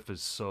this riff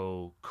is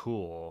so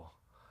cool.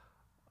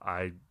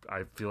 I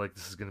feel like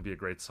this is going to be a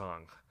great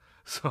song.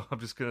 So I'm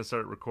just going to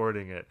start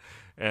recording it.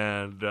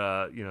 And,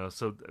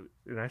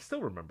 and I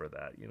still remember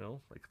that,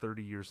 like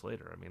 30 years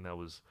later. I mean, that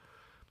was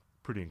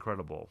pretty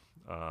incredible.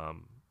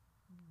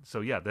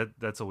 So yeah,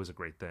 that's always a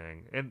great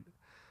thing. And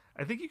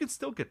I think you can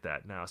still get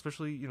that now,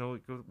 especially,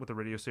 with a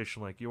radio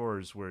station like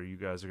yours, where you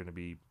guys are going to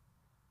be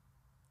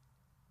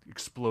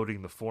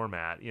exploding the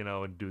format,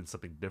 and doing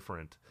something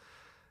different.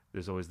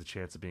 There's always the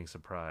chance of being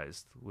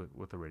surprised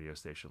with a radio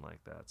station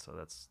like that. So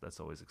that's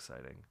always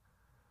exciting.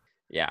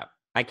 Yeah.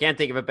 I can't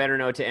think of a better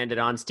note to end it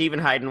on. Steven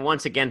Hyden,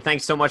 once again,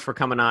 thanks so much for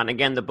coming on.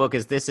 Again, the book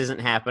is This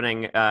Isn't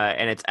Happening,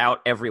 and it's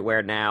out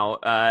everywhere now.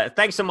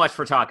 Thanks so much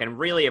for talking.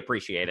 Really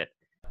appreciate it.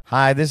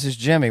 Hi, this is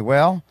Jimmy.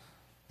 Well,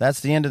 that's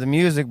the end of the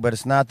music, but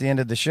it's not the end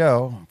of the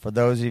show. For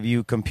those of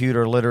you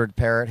computer-literate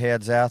parrot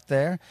heads out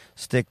there,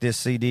 stick this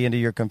CD into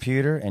your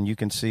computer, and you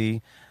can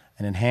see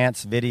an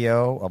enhanced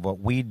video of what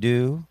we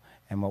do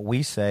and what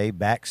we say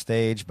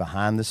backstage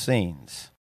behind the scenes.